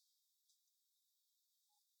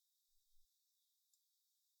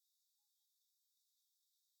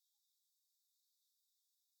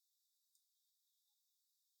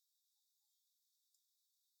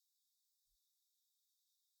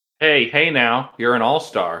 Hey now, you're an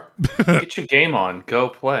all-star. Get your game on, go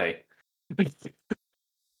play.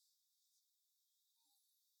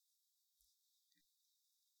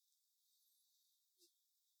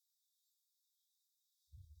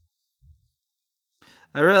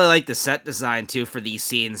 I really like the set design too for these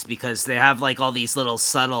scenes because they have like all these little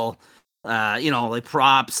subtle like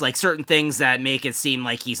props, like certain things that make it seem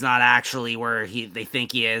like he's not actually where they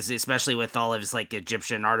think he is, especially with all of his like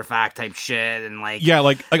Egyptian artifact type shit and like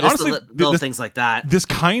like honestly little things like that. This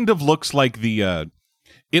kind of looks like the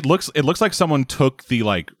it looks like someone took the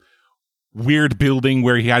like weird building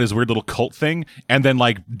where he had his weird little cult thing, and then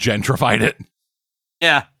like gentrified it.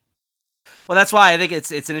 Yeah. Well, that's why I think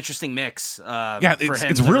it's an interesting mix.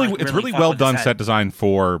 It's really well done set design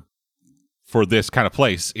for this kind of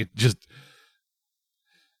place. It just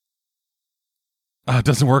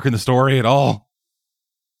doesn't work in the story at all.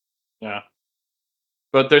 Yeah.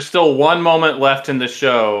 But there's still one moment left in the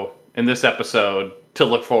show, in this episode, to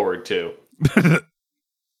look forward to.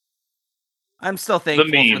 I'm still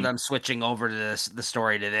thankful for them switching over to the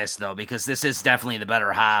story to this, though, because this is definitely the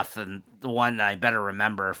better half and the one I better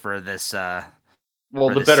remember for this. The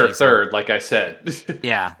better season. Third, like I said.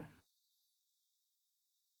 Yeah.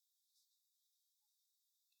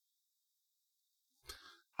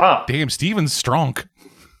 Huh. Damn, Steven's strong.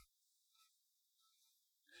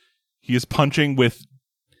 He is punching with...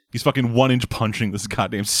 He's fucking 1-inch punching this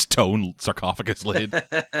goddamn stone sarcophagus lid. And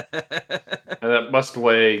that must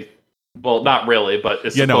weigh... Well, not really, but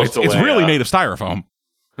it's supposed to weigh... It's really made of styrofoam.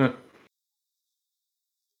 For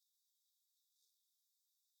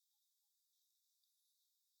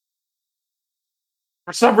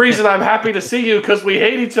some reason, I'm happy to see you because we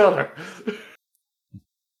hate each other.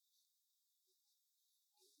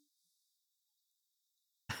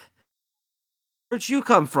 Where'd you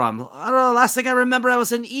come from? I don't know. Last thing I remember, I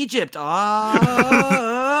was in Egypt. Where's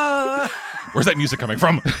that music coming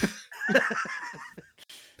from?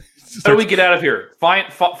 How do we get out of here?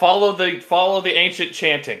 Follow the ancient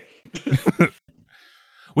chanting.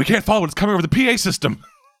 We can't follow it. It's coming over the PA system.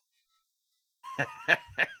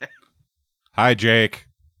 Hi, Jake.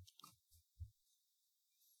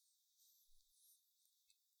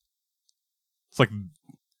 It's like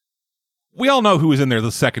we all know who was in there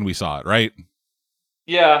the second we saw it, right?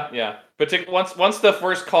 Yeah. Once the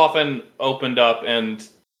first coffin opened up and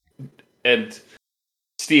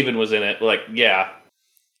Steven was in it, like, yeah.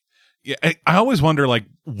 Yeah, I always wonder, like,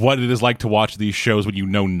 what it is like to watch these shows when you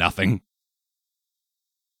know nothing.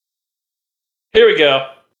 Here we go.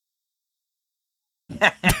 I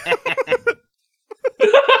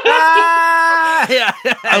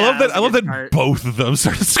love that both of them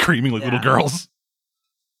started screaming like little girls.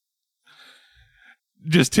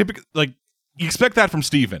 Just typical, like, you expect that from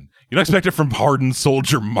Steven. You don't expect it from hardened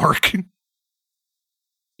soldier Mark.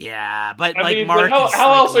 Yeah, but Mark,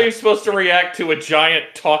 how else are you supposed to react to a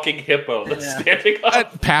giant talking hippo that's standing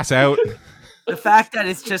up? Pass out. The fact that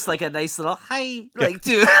it's just like a nice little hi, like,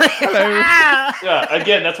 dude. Yeah,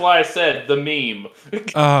 again, that's why I said the meme.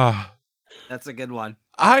 That's a good one.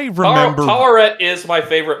 I remember Towerette is my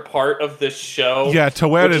favorite part of this show. Yeah,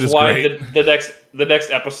 Towerette is why great. The next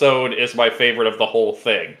episode is my favorite of the whole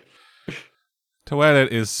thing. Towerette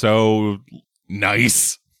is so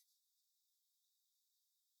nice.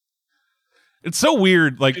 It's so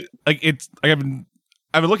weird. Like it's like I've been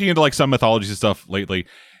looking into like some mythology and stuff lately,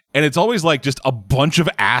 and it's always like just a bunch of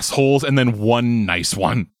assholes and then one nice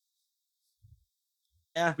one.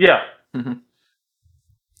 Yeah. Mm-hmm.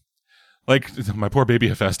 Like my poor baby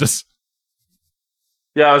Hephaestus.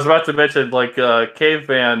 Yeah, I was about to mention, like,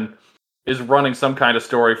 Caveman is running some kind of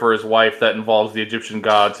story for his wife that involves the Egyptian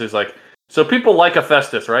gods. He's like, so people like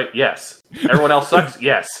Hephaestus, right? Yes. Everyone else sucks?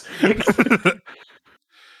 Yes.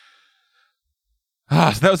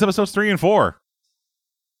 So that was episodes 3 and 4.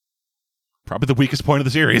 Probably the weakest point of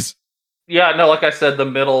the series. Yeah, no, like I said,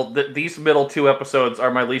 these middle 2 episodes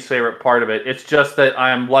are my least favorite part of it. It's just that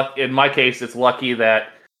I'm lucky. In my case, it's lucky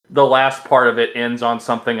that the last part of it ends on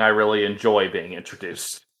something I really enjoy being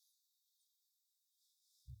introduced.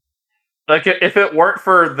 Like, if it weren't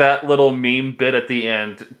for that little meme bit at the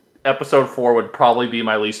end, episode 4 would probably be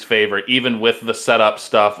my least favorite, even with the setup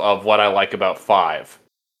stuff of what I like about 5.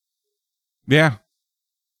 Yeah.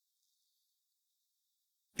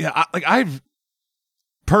 Yeah, I've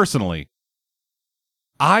personally,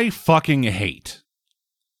 I fucking hate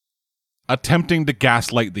attempting to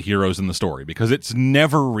gaslight the heroes in the story because it's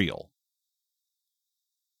never real.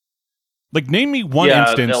 Like, name me one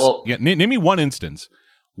instance. Name me one instance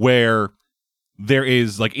where there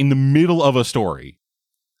is, like, in the middle of a story,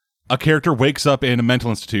 a character wakes up in a mental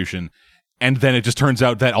institution, and then it just turns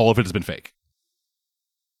out that all of it has been fake.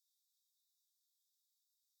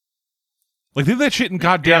 Like, they did that shit in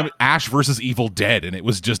goddamn Ash versus Evil Dead, and it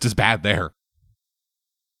was just as bad there.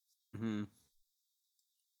 Mm-hmm.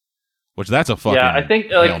 Which, that's a fucking I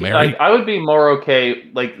think, like, I would be more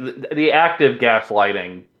okay, like, the active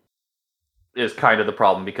gaslighting is kind of the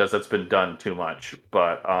problem because it's been done too much,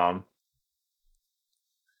 but,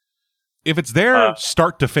 if it's there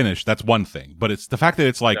start to finish, that's one thing. But it's the fact that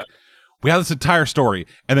it's like, we have this entire story,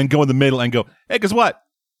 and then go in the middle and go, hey, guess what?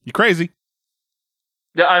 You crazy.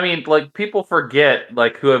 Yeah, I mean, like people forget,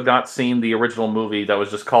 like who have not seen the original movie that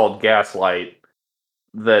was just called Gaslight,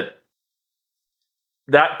 that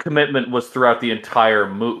commitment was throughout the entire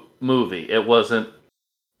movie. It wasn't,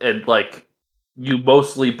 and like you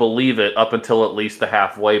mostly believe it up until at least the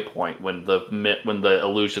halfway point when the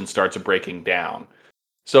illusion starts breaking down.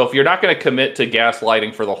 So if you're not going to commit to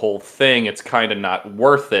gaslighting for the whole thing, it's kind of not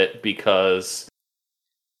worth it because.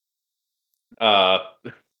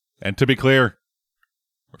 And to be clear,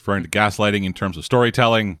 referring to gaslighting in terms of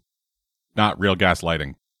storytelling, not real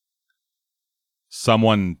gaslighting.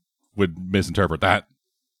 Someone would misinterpret that.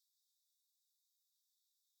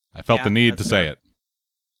 I felt the need to say it.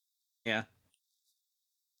 Yeah.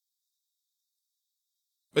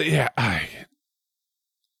 But yeah,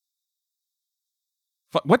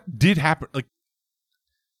 what did happen? Like,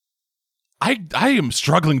 I am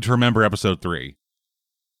struggling to remember episode 3.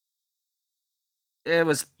 It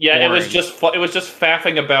was boring. boring. It was just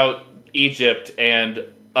faffing about Egypt and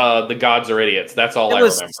the gods are idiots. That's all I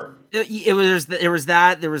remember. There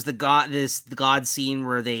was the god scene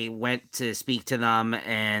where they went to speak to them,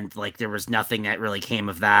 and like there was nothing that really came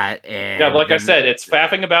of that. And yeah, like I said, it's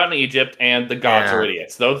faffing about in Egypt and the gods are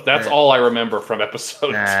idiots. That's all I remember from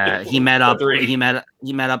episode 2. He met up. 3. He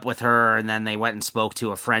met up with her, and then they went and spoke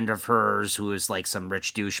to a friend of hers who was like some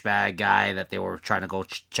rich douchebag guy that they were trying to go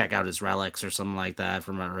check out his relics or something like that.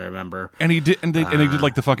 From what I remember, and he did, and they did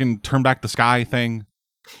like the fucking turn back the sky thing.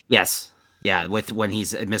 Yes. Yeah, when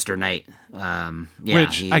he's Mr. Knight.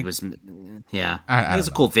 It was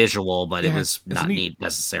a cool visual, but it was not neat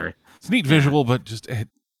necessary. It's a neat visual, but just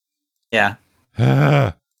yeah.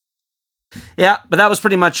 Yeah, but that was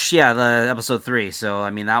pretty much the episode 3. So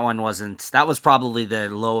I mean, that was probably the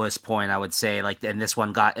lowest point, I would say. Like, and this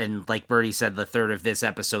one and like Birdie said, the third of this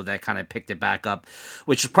episode that kind of picked it back up,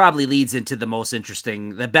 which probably leads into the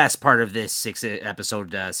best part of this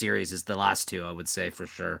 6-episode series is the last 2, I would say for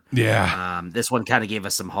sure. Yeah. This one kind of gave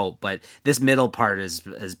us some hope, but this middle part has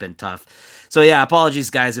been tough. So yeah, apologies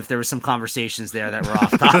guys if there were some conversations there that were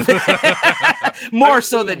off topic. More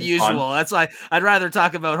so than usual. That's why I'd rather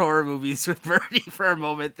talk about horror movies with Birdie for a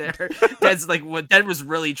moment there. Ted's like what Ted was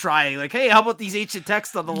really trying. Like, hey, how about these ancient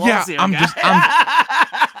texts on the walls here?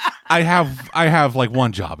 I have like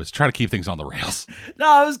one job is try to keep things on the rails.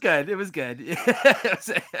 No, it was good. It was good.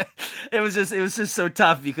 It was just so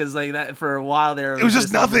tough because like that for a while there. It was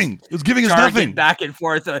just nothing. It was giving us nothing. Back and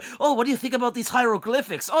forth. Oh, what do you think about these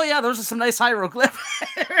hieroglyphics? Oh yeah, those are some nice hieroglyphics.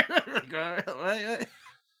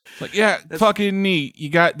 Like, yeah, that's fucking neat. You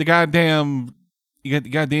got the goddamn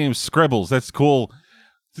scribbles. That's cool.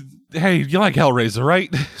 Hey, you like Hellraiser,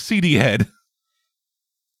 right? CD head.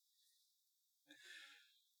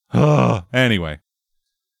 Anyway,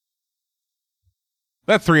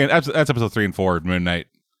 that's episode 3 and 4 of Moon Knight.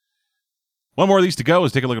 One more of these to go.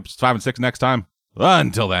 Let's take a look at 5 and 6 next time.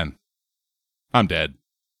 Until then, I'm dead.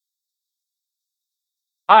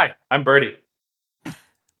 Hi, I'm Birdie.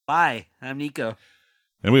 Bye, I'm Nico.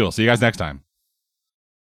 And we will see you guys next time.